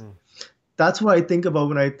against. That's what I think about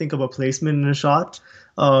when I think about placement in a shot.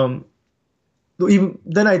 Then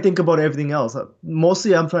I think about everything else.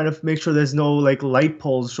 Mostly I'm trying to make sure there's no like light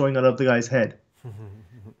poles showing out of the guy's head.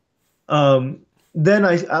 Then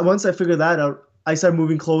once I figure that out, I start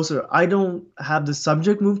moving closer. I don't have the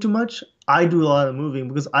subject move too much. I do a lot of moving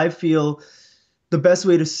because I feel the best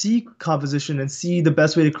way to see composition and see the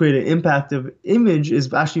best way to create an impactful image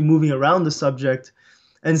is actually moving around the subject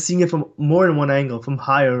and seeing it from more than one angle, from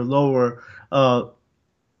higher, lower,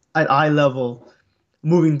 at eye level,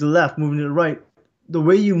 moving to the left, moving to the right. The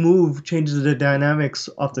way you move changes the dynamics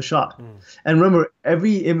of the shot. And remember,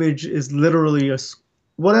 every image is literally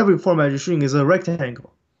whatever format you're shooting is a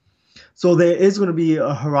rectangle. So there is going to be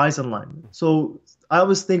a horizon line. So I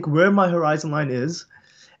always think where my horizon line is,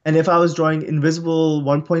 and if I was drawing invisible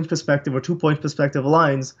 1-point perspective or 2-point perspective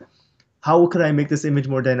lines, how could I make this image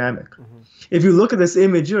more dynamic? If you look at this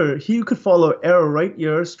image here, he could follow arrow right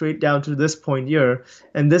here, straight down to this point here,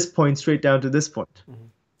 and this point straight down to this point.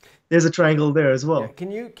 There's a triangle there as well. Yeah.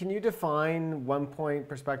 Can you define 1-point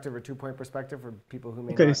perspective or 2-point perspective for people who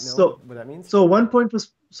may not know what that means? So 1-point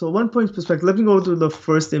perspective. Let me go to the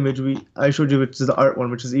first image I showed you, which is the art one,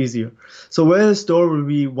 which is easier. So where the store would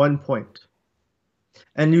be 1 point,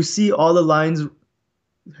 and you see all the lines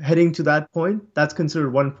heading to that point. That's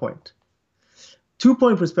considered 1 point.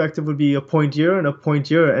 2-point perspective would be a point here and a point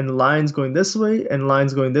here, and lines going this way and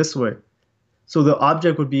lines going this way. So the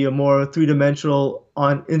object would be a more three-dimensional.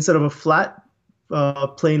 Instead of a flat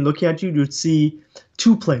plane looking at you, you'd see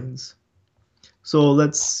two planes. So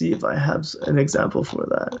let's see if I have an example for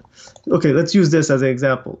that. Okay, let's use this as an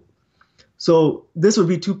example. So this would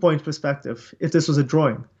be 2-point perspective if this was a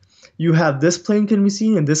drawing. You have this plane can be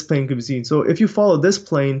seen and this plane can be seen. So if you follow this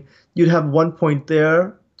plane, you'd have 1 point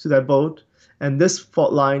there to that boat, and this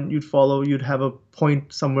fault line you'd have a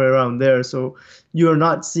point somewhere around there. So you're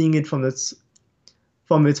not seeing it from its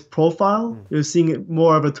profile. You're seeing it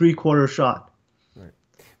more of a 3/4 shot. Right.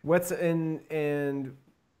 What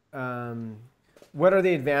are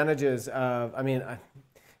the advantages of? I mean,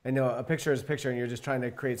 I know a picture is a picture and you're just trying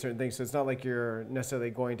to create certain things. So it's not like you're necessarily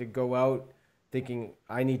going to go out thinking,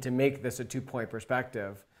 I need to make this a 2-point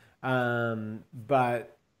perspective.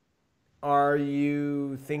 But are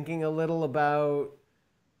you thinking a little about,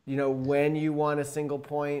 when you want a single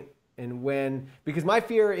point and when, because my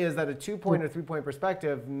fear is that a 2-point or 3-point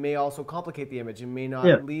perspective may also complicate the image and may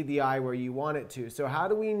not lead the eye where you want it to. So how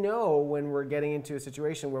do we know when we're getting into a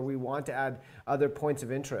situation where we want to add other points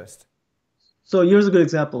of interest? So here's a good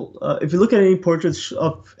example. If you look at any portraits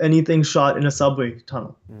of anything shot in a subway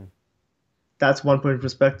tunnel, that's 1 point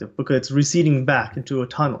perspective because it's receding back into a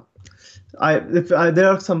tunnel. There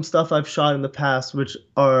are some stuff I've shot in the past which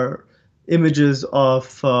are images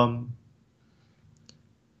of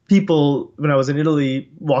people when I was in Italy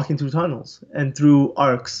walking through tunnels and through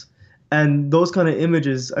arcs. And those kind of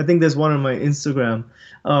images, I think there's one on my Instagram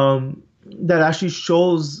that actually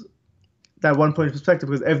shows that 1 point perspective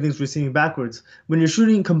because everything's receding backwards. When you're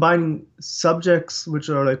shooting, combining subjects which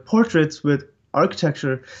are like portraits with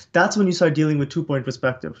architecture, that's when you start dealing with 2-point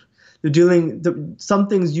perspective. Some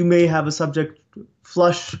things you may have a subject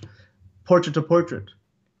flush portrait to portrait,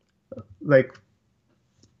 like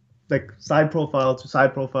side profile to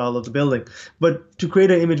side profile of the building. But to create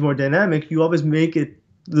an image more dynamic, you always make it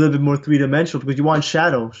a little bit more three-dimensional because you want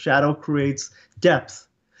shadow. Shadow creates depth.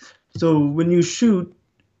 So when you shoot,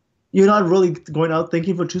 you're not really going out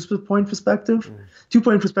thinking for 2-point perspective.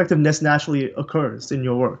 2-point perspective naturally occurs in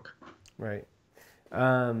your work. Right.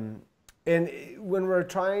 And when we're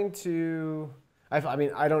trying to, I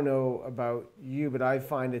mean, I don't know about you, but I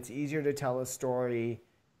find it's easier to tell a story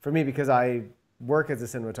for me because I work as a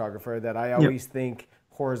cinematographer that I always think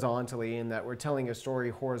horizontally and that we're telling a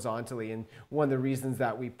story horizontally. And one of the reasons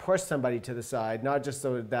that we push somebody to the side, not just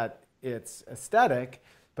so that it's aesthetic,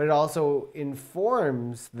 but it also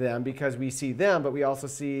informs them because we see them, but we also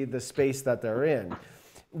see the space that they're in.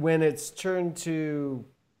 When it's turned to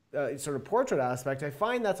sort of portrait aspect, I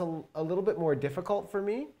find that's a little bit more difficult for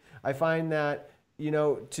me. I find that,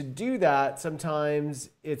 to do that, sometimes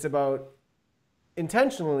it's about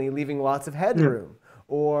intentionally leaving lots of headroom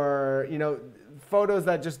or, photos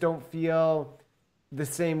that just don't feel the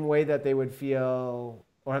same way that they would feel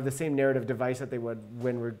or have the same narrative device that they would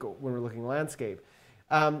when we're looking landscape.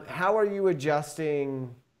 How are you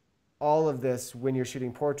adjusting all of this when you're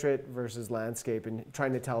shooting portrait versus landscape and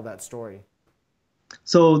trying to tell that story?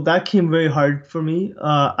 So that came very hard for me.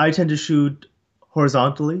 I tend to shoot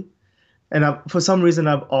horizontally. And for some reason,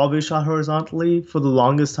 I've always shot horizontally for the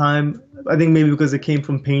longest time. I think maybe because it came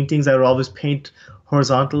from paintings, I would always paint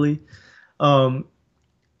horizontally. I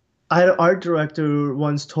had an art director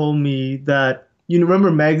once told me that, remember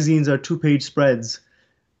magazines are 2-page spreads.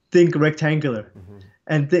 Think rectangular.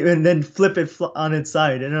 And then flip it on its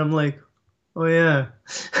side. And I'm like, oh yeah.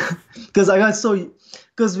 Because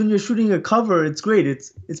when you're shooting a cover, it's great.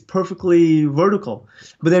 It's perfectly vertical.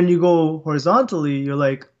 But then you go horizontally, you're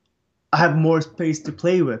like, I have more space to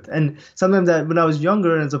play with. And sometimes that when I was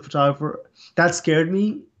younger as a photographer, that scared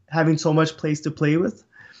me, having so much place to play with.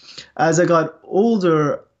 As I got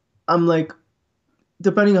older, I'm like,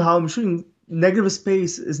 depending on how I'm shooting, negative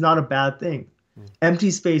space is not a bad thing.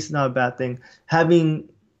 Empty space is not a bad thing.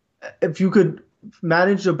 If you could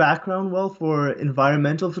manage your background well for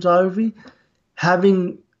environmental photography,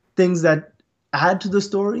 having things that add to the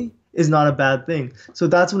story is not a bad thing. So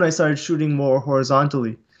that's when I started shooting more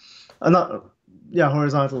horizontally.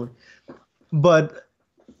 Horizontally. But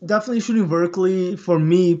definitely shooting vertically, for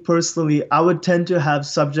me personally, I would tend to have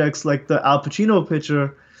subjects like the Al Pacino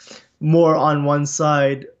picture more on one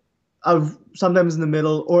side, sometimes in the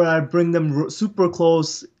middle, or I'd bring them super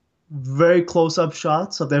close, very close-up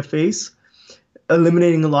shots of their face,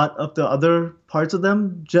 eliminating a lot of the other parts of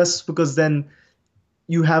them, just because then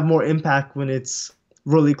you have more impact when it's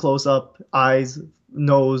really close up, eyes,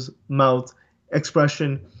 nose, mouth,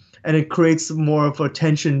 expression, and it creates more of a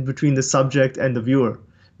tension between the subject and the viewer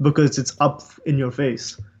because it's up in your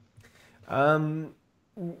face.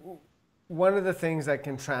 One of the things that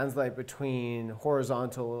can translate between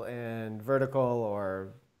horizontal and vertical or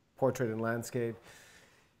portrait and landscape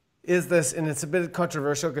is this, and it's a bit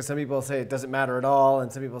controversial because some people say it doesn't matter at all,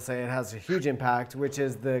 and some people say it has a huge impact, which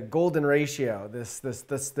is the golden ratio, the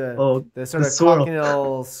sort of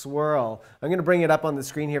cocktail swirl. I'm going to bring it up on the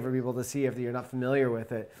screen here for people to see if you're not familiar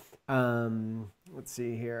with it. Let's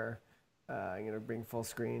see here. I'm going to bring full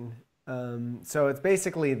screen. So it's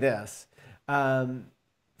basically this.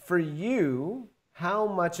 For you, how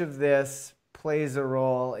much of this plays a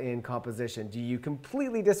role in composition? Do you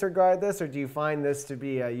completely disregard this, or do you find this to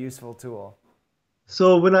be a useful tool?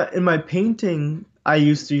 So in my painting, I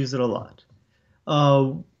used to use it a lot.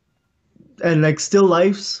 And like still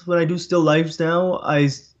lifes, when I do still lifes now,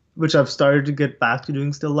 which I've started to get back to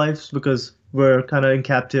doing still lifes because we're kind of in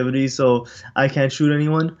captivity, so I can't shoot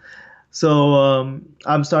anyone. So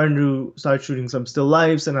I'm starting to start shooting some still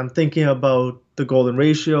lifes, and I'm thinking about the golden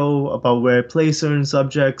ratio, about where I place certain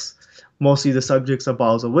subjects. Mostly the subjects are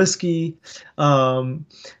bottles of whiskey,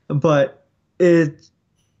 but it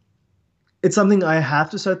it's something I have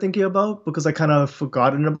to start thinking about because I kind of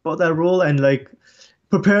forgotten about that role. And like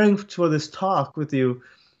preparing for this talk with you,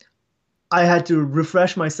 I had to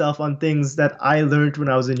refresh myself on things that I learned when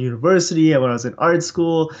I was in university and when I was in art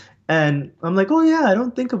school. And I'm like, oh yeah, I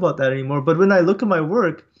don't think about that anymore. But when I look at my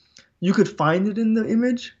work, you could find it in the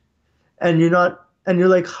image, and you're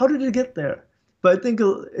like, how did it get there? But I think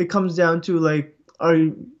it comes down to like,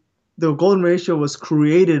 the golden ratio was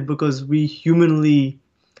created because we humanly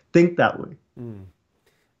think that way. Mm.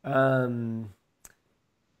 Um,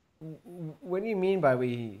 what do you mean by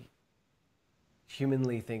we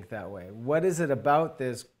humanly think that way? What is it about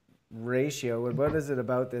this ratio? What is it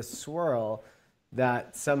about this swirl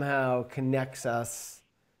that somehow connects us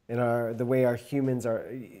in the way our humans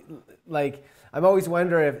are? Like, I'm always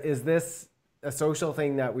wondering, is this a social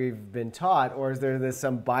thing that we've been taught, or is there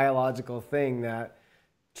some biological thing that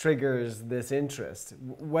triggers this interest?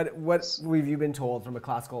 What have you been told from a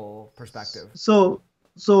classical perspective?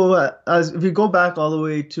 As if you go back all the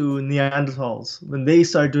way to Neanderthals, when they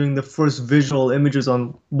started doing the first visual images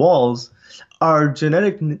on walls, our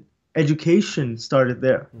education started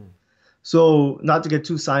there. So, not to get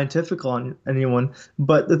too scientific on anyone,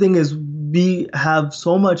 but the thing is, we have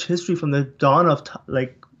so much history from the dawn of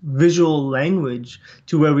like visual language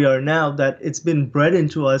to where we are now that it's been bred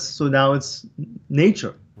into us. So now it's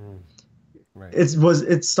nature. Right.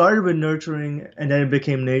 It started with nurturing and then it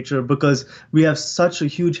became nature because we have such a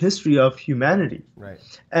huge history of humanity. Right.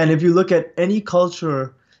 And if you look at any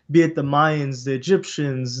culture, be it the Mayans, the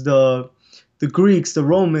Egyptians, the Greeks, the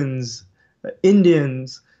Romans,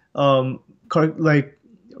 Indians, like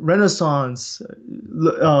Renaissance,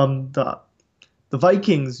 the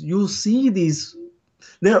Vikings, you'll see these.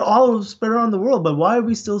 They're all spread around the world, but why are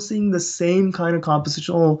we still seeing the same kind of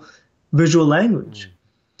compositional visual language?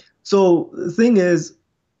 So the thing is,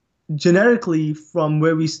 genetically, from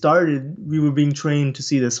where we started, we were being trained to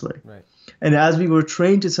see this way. Right. And as we were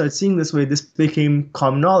trained to start seeing this way, this became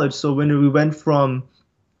common knowledge. So when we went from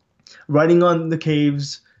writing on the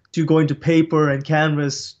caves to going to paper and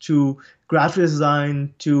canvas to graphic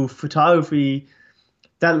design to photography,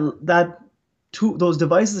 those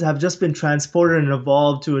devices have just been transported and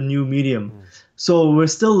evolved to a new medium. So we're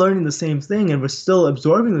still learning the same thing and we're still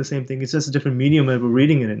absorbing the same thing. It's just a different medium that we're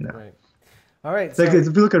reading it in now. Right. All right. Like if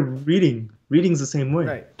you look at reading's the same way.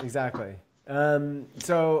 Right. Exactly.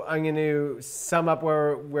 So I'm going to sum up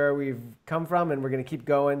where we've come from, and we're going to keep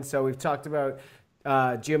going. So we've talked about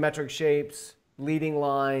geometric shapes, leading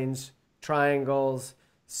lines, triangles,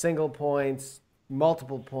 single points,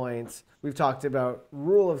 multiple points. We've talked about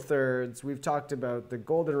rule of thirds. We've talked about the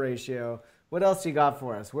golden ratio. What else do you got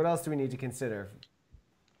for us? What else do we need to consider?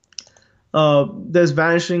 There's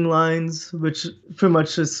vanishing lines, which pretty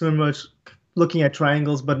much looking at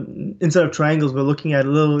triangles, but instead of triangles, we're looking at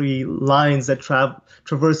literally lines that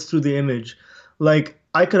traverse through the image. Like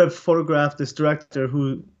I could have photographed this director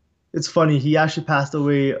who, it's funny, he actually passed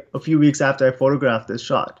away a few weeks after I photographed this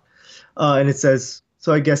shot. And it says,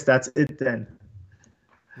 so I guess that's it then.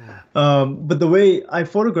 But the way I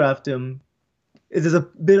photographed him, there's a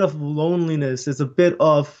bit of loneliness, there's a bit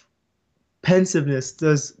of pensiveness,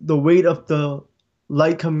 there's the weight of the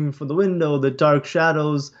light coming from the window, the dark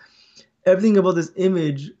shadows. Everything about this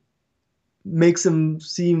image makes him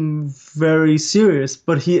seem very serious,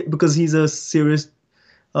 but because he's a serious,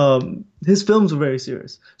 his films were very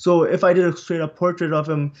serious. So if I did a straight up portrait of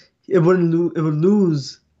him, it would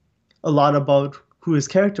lose a lot about who his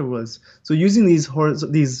character was. So using these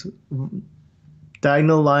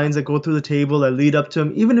diagonal lines that go through the table that lead up to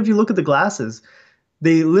him, even if you look at the glasses,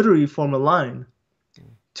 they literally form a line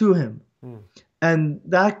to him. And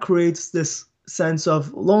that creates this sense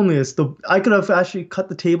of loneliness. I could have actually cut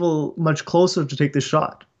the table much closer to take the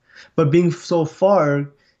shot, but being so far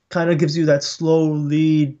kind of gives you that slow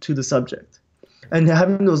lead to the subject. And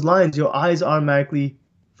having those lines, your eyes automatically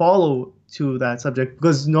follow to that subject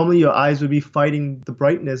because normally your eyes would be fighting the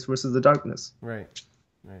brightness versus the darkness. Right.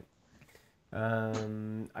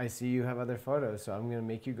 I see you have other photos, so I'm going to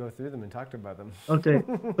make you go through them and talk about them.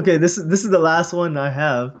 Okay. This is the last one I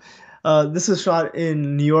have. This is shot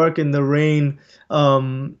in New York in the rain.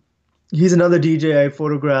 He's another DJ I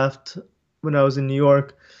photographed when I was in New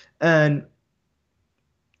York, and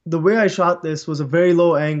the way I shot this was a very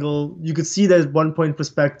low angle. You could see there's 1 point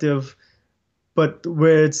perspective. but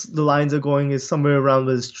where the lines are going is somewhere around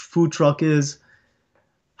where his food truck is.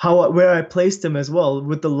 Where I placed him as well,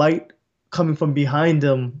 with the light coming from behind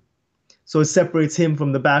him, so it separates him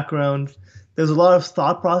from the background. There's a lot of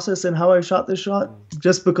thought process in how I shot this shot,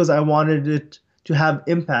 just because I wanted it to have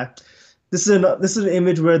impact. This is an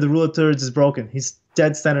image where the rule of thirds is broken. He's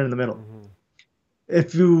dead center in the middle.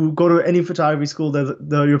 If you go to any photography school,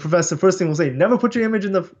 your professor first thing will say, never put your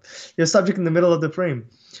subject in the middle of the frame.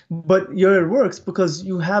 But here it works because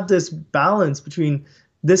you have this balance between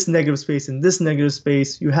this negative space and this negative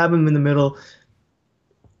space. You have him in the middle.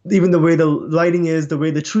 Even the way the lighting is, the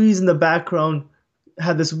way the trees in the background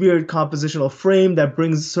have this weird compositional frame that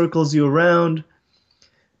circles you around.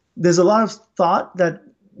 There's a lot of thought that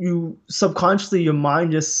you subconsciously, your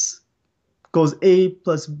mind just goes A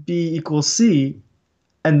plus B equals C,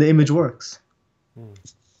 and the image works.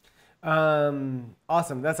 Awesome.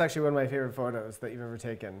 That's actually one of my favorite photos that you've ever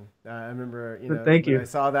taken. I remember, Thank you. I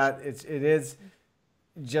saw that. It is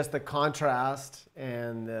just the contrast,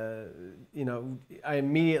 and I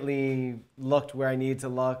immediately looked where I needed to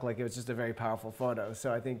look. Like, it was just a very powerful photo.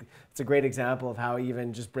 So I think it's a great example of how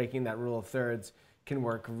even just breaking that rule of thirds can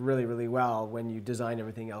work really, really well when you design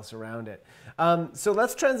everything else around it. So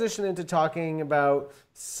let's transition into talking about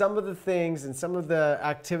some of the things and some of the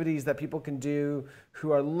activities that people can do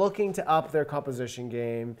who are looking to up their composition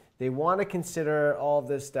game. They want to consider all of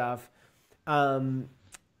this stuff. I'm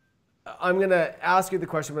going to ask you the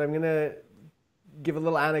question, but I'm going to give a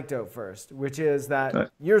little anecdote first, which is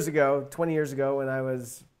that years ago, 20 years ago, when I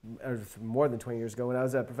was, or more than 20 years ago, when I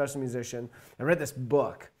was a professional musician, I read this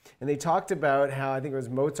book, and they talked about how, I think it was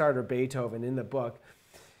Mozart or Beethoven in the book,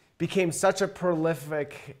 became such a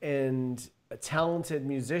prolific and a talented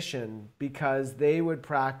musician because they would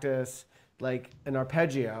practice like an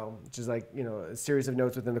arpeggio, which is like, a series of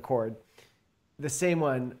notes within a chord, the same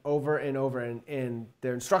one over and over, and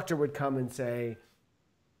their instructor would come and say,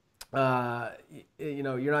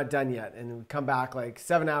 you're not done yet, and would come back like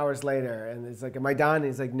 7 hours later, and it's like, am I done? And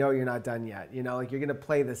he's like, no, you're not done yet. Like, you're gonna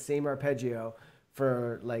play the same arpeggio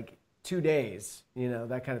for like 2 days,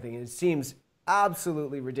 that kind of thing. And it seems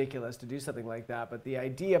absolutely ridiculous to do something like that, but the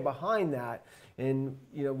idea behind that, and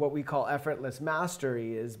what we call effortless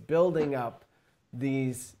mastery, is building up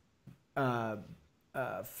these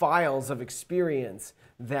files of experience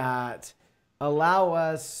that allow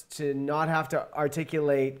us to not have to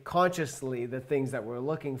articulate consciously the things that we're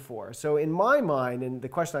looking for. So in my mind, and the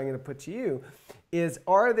question I'm going to put to you is,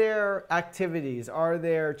 are there activities, are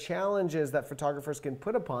there challenges that photographers can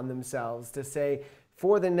put upon themselves to say,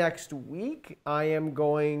 for the next week, I am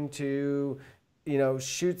going to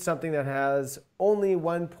shoot something that has only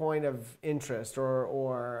one point of interest,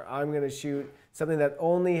 or I'm going to shoot something that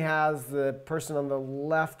only has the person on the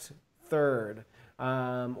left third,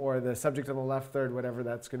 or the subject on the left third, whatever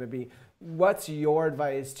that's going to be. What's your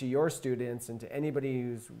advice to your students and to anybody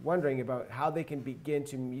who's wondering about how they can begin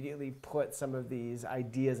to immediately put some of these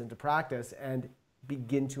ideas into practice and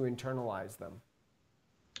begin to internalize them?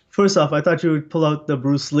 First off, I thought you would pull out the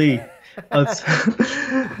Bruce Lee.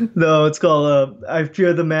 No, it's called I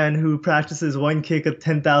Fear the Man Who Practices One Kick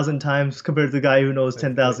 10,000 times compared to the guy who knows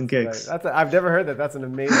 10,000 kicks. Right. I've never heard that. That's an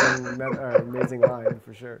amazing line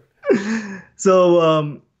for sure.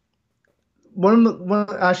 So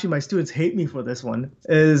actually my students hate me for this one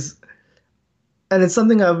is, and it's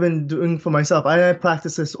something I've been doing for myself. I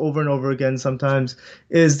practice this over and over again sometimes,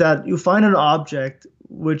 is that you find an object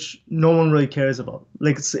which no one really cares about.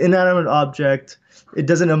 Like, it's an inanimate object. It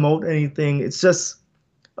doesn't emote anything. It's just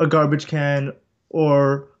a garbage can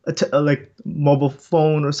or a like mobile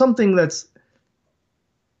phone or something that's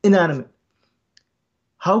inanimate.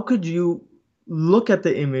 How could you look at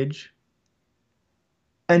the image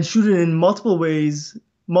and shoot it in multiple ways,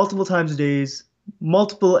 multiple times a day,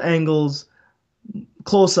 multiple angles,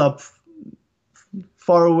 close up,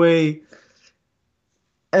 far away,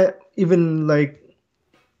 even like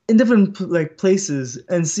in different like places,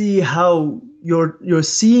 and see how you're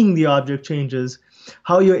seeing the object changes,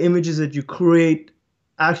 how your images that you create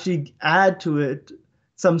actually add to it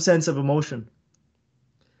some sense of emotion.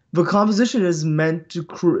 The composition is meant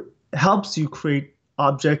to helps you create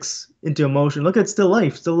objects into emotion. Look at still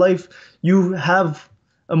life. Still life, you have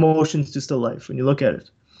emotions to still life when you look at it.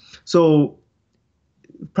 So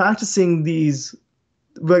practicing these,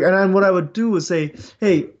 like, and what I would do is say,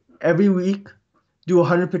 hey, every week do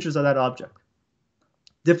 100 pictures of that object.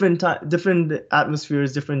 Different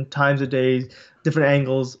atmospheres, different times of day, different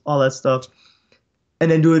angles, all that stuff.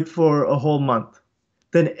 And then do it for a whole month.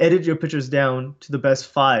 Then edit your pictures down to the best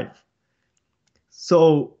 5.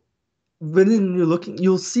 So when you're looking,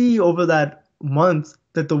 you'll see over that month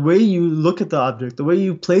that the way you look at the object, the way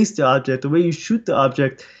you place the object, the way you shoot the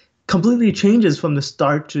object completely changes from the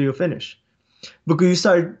start to your finish. Because you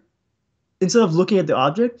start, instead of looking at the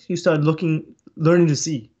object, you start learning to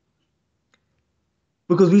see.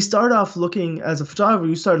 Because we start off looking, as a photographer,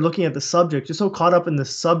 you start looking at the subject. You're so caught up in the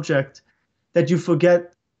subject that you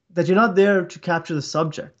forget that you're not there to capture the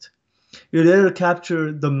subject. You're there to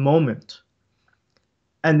capture the moment.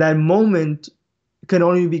 And that moment can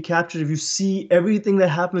only be captured if you see everything that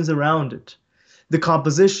happens around it. The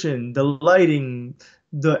composition, the lighting,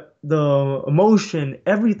 the emotion,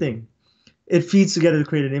 everything. It feeds together to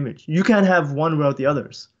create an image. You can't have one without the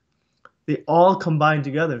others. They all combine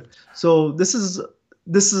together. So this is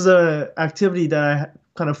a activity that I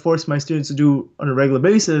kind of force my students to do on a regular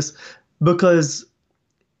basis because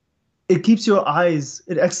it keeps your eyes,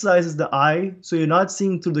 it exercises the eye, so you're not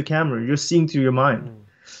seeing through the camera, you're seeing through your mind.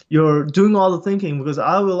 You're doing all the thinking, because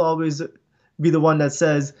I will always be the one that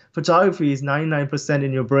says photography is 99%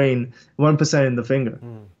 in your brain, 1% in the finger.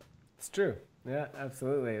 It's true. Yeah,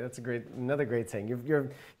 absolutely. That's another great saying.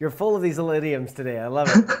 You're full of these idioms today. I love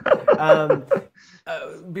it.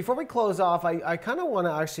 Before we close off, I kind of want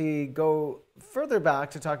to actually go further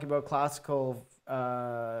back to talking about classical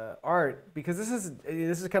art, because this is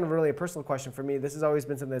kind of really a personal question for me. This has always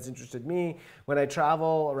been something that's interested me when I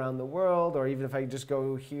travel around the world, or even if I just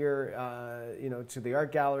go here, to the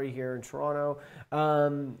art gallery here in Toronto.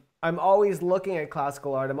 I'm always looking at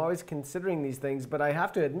classical art. I'm always considering these things, but I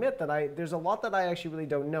have to admit that there's a lot that I actually really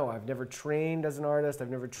don't know. I've never trained as an artist.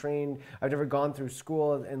 I've never gone through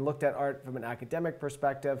school and looked at art from an academic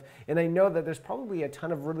perspective. And I know that there's probably a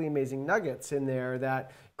ton of really amazing nuggets in there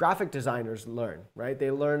that graphic designers learn, right?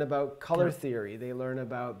 They learn about color theory. They learn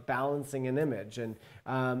about balancing an image. And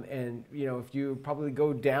if you probably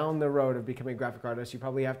go down the road of becoming a graphic artist, you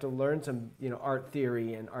probably have to learn some, art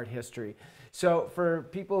theory and art history. So for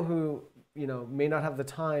people who may not have the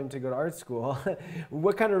time to go to art school,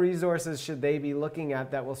 what kind of resources should they be looking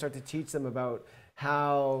at that will start to teach them about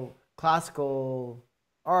how classical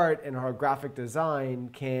art and how graphic design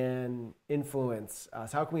can influence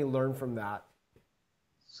us? How can we learn from that?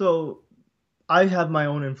 So I have my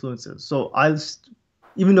own influences. So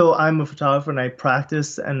even though I'm a photographer and I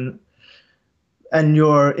practice, and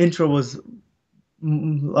your intro was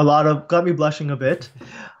got me blushing a bit.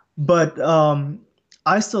 But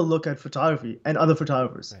I still look at photography and other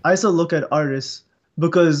photographers. Right. I still look at artists,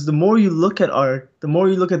 because the more you look at art, the more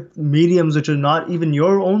you look at mediums which are not even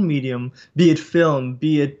your own medium, be it film,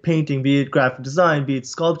 be it painting, be it graphic design, be it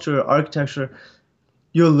sculpture, architecture,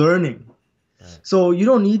 you're learning. Right. So you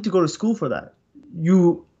don't need to go to school for that.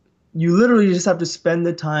 You literally just have to spend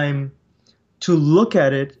the time to look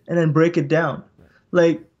at it and then break it down. Right.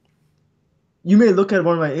 Like, you may look at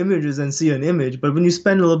one of my images and see an image, but when you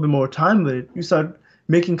spend a little bit more time with it, you start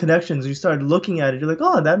making connections. You start looking at it. You're like,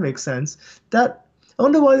 oh, that makes sense. I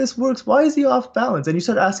wonder why this works. Why is he off balance? And you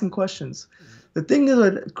start asking questions. The thing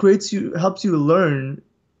that helps you to learn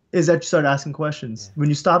is that you start asking questions. Yeah. When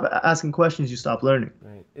you stop asking questions, you stop learning.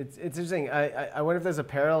 Right. It's interesting. I wonder if there's a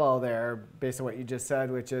parallel there based on what you just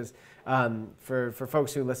said, which is for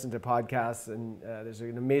folks who listen to podcasts, and there's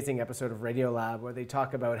an amazing episode of Radio Lab where they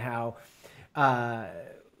talk about how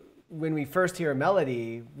when we first hear a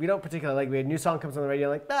melody, we don't particularly like. A new song comes on the radio,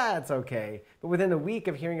 like, that's okay. But within a week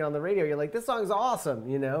of hearing it on the radio, you're like, this song's awesome,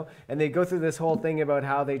 And they go through this whole thing about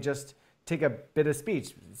how they just take a bit of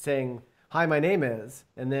speech saying, hi, my name is,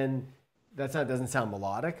 and then doesn't sound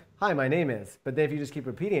melodic. Hi, my name is. But then if you just keep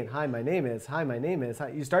repeating it, hi, my name is, hi, my name is,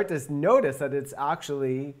 you start to notice that it's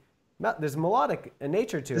actually, there's melodic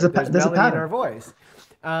nature to it. There's melody in our voice.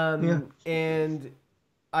 And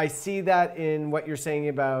I see that in what you're saying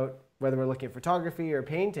about whether we're looking at photography or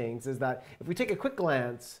paintings, is that if we take a quick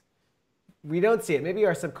glance, we don't see it. Maybe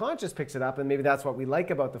our subconscious picks it up, and maybe that's what we like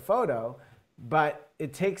about the photo, but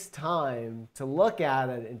it takes time to look at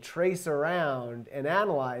it and trace around and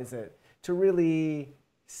analyze it to really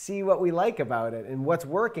see what we like about it and what's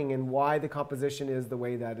working and why the composition is the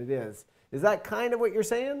way that it is. Is that kind of what you're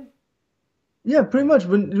saying? Yeah, pretty much.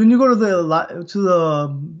 When you go to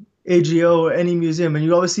the AGO or any museum, and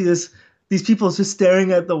you always see these people just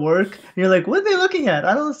staring at the work, and you're like, what are they looking at?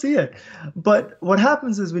 I don't see it. But what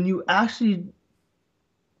happens is when you actually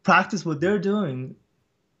practice what they're doing,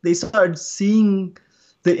 they start seeing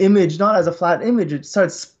the image not as a flat image. It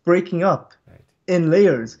starts breaking up in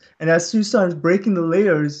layers. And as you start breaking the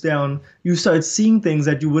layers down, you start seeing things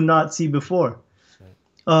that you would not see before.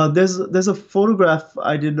 There's a photograph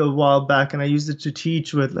I did a while back, and I used it to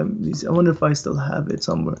teach with. Let me see. I wonder if I still have it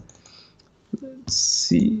somewhere. Let's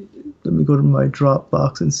see. Let me go to my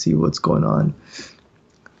Dropbox and see what's going on.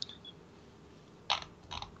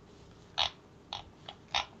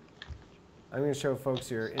 I'm going to show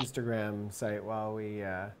folks your Instagram site while we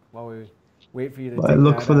wait for you to I dig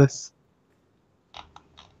look that for up. this.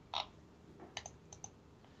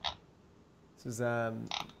 This is,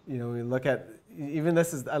 you know, we look at, even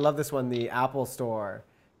this is, I love this one, the Apple Store.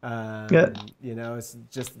 Yeah. You know, it's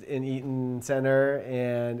just in Eaton Center,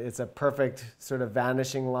 and it's a perfect sort of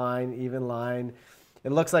vanishing line, even line.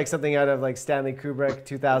 It looks like something out of like Stanley Kubrick,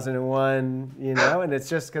 2001, you know, and it's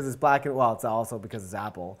just because it's black and, well, it's also because it's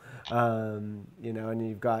Apple, you know, and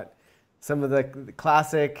you've got some of the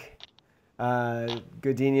classic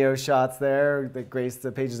Godinho shots there that grace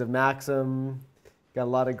the pages of Maxim. Got a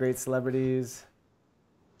lot of great celebrities.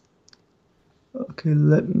 Okay,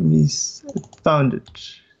 let me found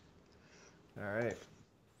it. All right.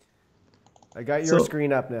 I got your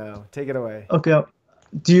screen up now. Take it away. Okay.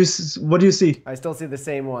 What do you see? I still see the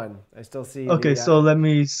same one. I still see Okay, so let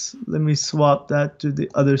me swap that to the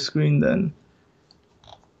other screen then.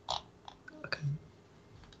 Okay.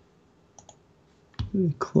 Let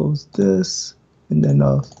me close this and then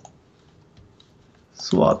I'll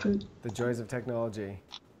swap it. the joys of technology.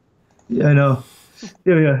 Yeah, I know.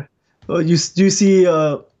 Yeah. Oh, do you see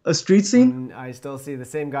a street scene? I still see the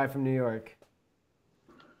same guy from New York.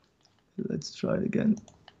 Let's try it again.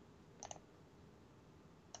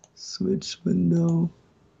 Switch window.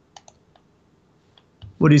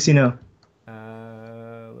 What do you see now?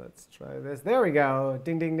 Let's try this. There we go.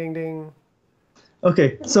 Ding, ding, ding, ding.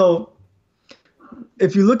 Okay, so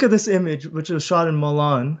if you look at this image, which was shot in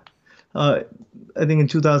Milan, I think in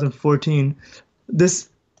 2014, this,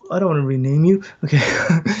 I don't want to rename you. Okay.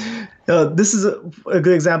 This is a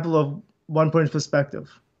good example of one point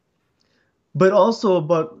perspective. But also,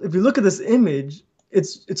 if you look at this image,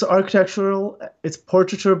 it's architectural, it's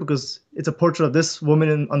portraiture because it's a portrait of this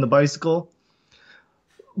woman on the bicycle.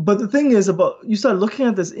 But the thing is you start looking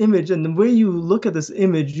at this image, and the way you look at this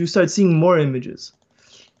image, you start seeing more images.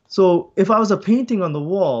 So if I was a painting on the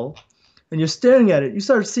wall and you're staring at it, you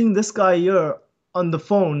start seeing this guy here on the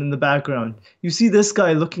phone in the background. You see this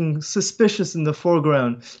guy looking suspicious in the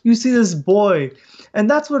foreground. You see this boy. And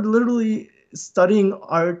that's what literally studying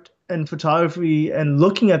art and photography and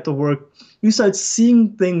looking at the work, you start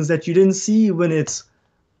seeing things that you didn't see when it's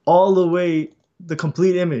all the way the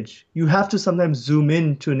complete image. You have to sometimes zoom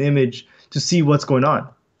in to an image to see what's going on.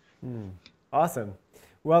 Awesome.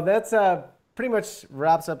 Well, that's pretty much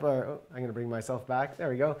wraps up our, oh, I'm going to bring myself back. There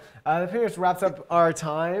we go. That pretty much wraps up our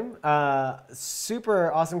time.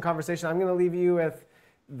 Super awesome conversation. I'm going to leave you with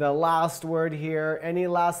the last word here. Any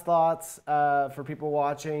last thoughts for people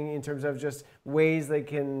watching in terms of just ways they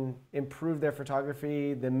can improve their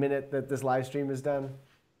photography the minute that this live stream is done?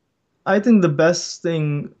 I think the best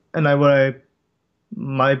thing, and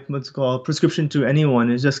my what's called prescription to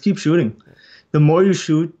anyone, is just keep shooting. The more you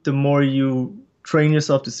shoot, the more you train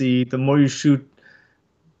yourself to see. The more you shoot,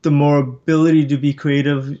 the more ability to be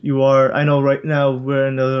creative you are. I know right now we're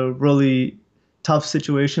in a really tough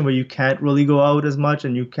situation where you can't really go out as much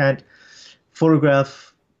and you can't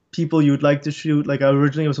photograph people you'd like to shoot. Like I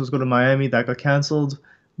originally was supposed to go to Miami, that got canceled.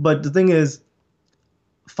 But the thing is,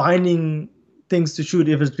 finding things to shoot,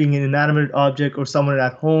 if it's being an inanimate object or someone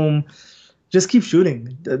at home, just keep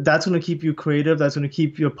shooting. That's going to keep you creative. That's going to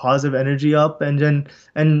keep your positive energy up. And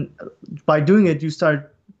by doing it, you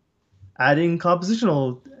start adding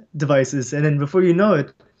compositional devices. And then before you know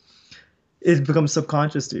it, it becomes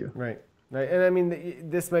subconscious to you. Right. Right. And I mean,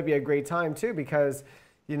 this might be a great time too, because,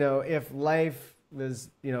 you know, if life was,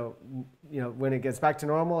 you know, when it gets back to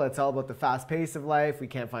normal, it's all about the fast pace of life. We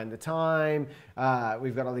can't find the time.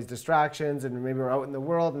 We've got all these distractions, and maybe we're out in the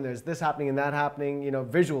world and there's this happening and that happening, you know,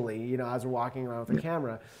 visually, you know, as we're walking around with a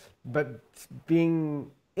camera. But being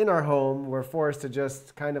in our home, we're forced to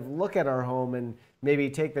just kind of look at our home and maybe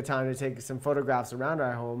take the time to take some photographs around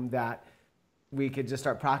our home that we could just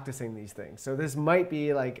start practicing these things. So this might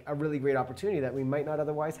be like a really great opportunity that we might not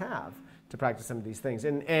otherwise have to practice some of these things.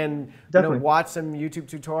 And you know, watch some YouTube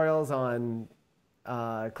tutorials on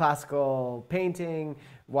classical painting,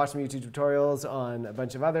 watch some YouTube tutorials on a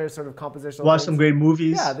bunch of other sort of compositional Watch things. some great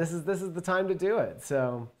movies. Yeah, this is the time to do it.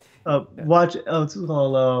 So watch what's it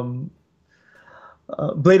called,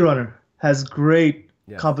 Blade Runner has great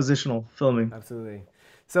compositional filming. Absolutely.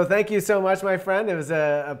 So thank you so much, my friend. It was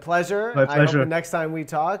a pleasure. My pleasure. I hope the next time we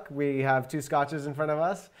talk, we have 2 scotches in front of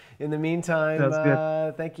us. In the meantime,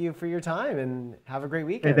 thank you for your time and have a great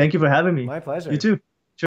weekend. Hey, thank you for having me. My pleasure. You too.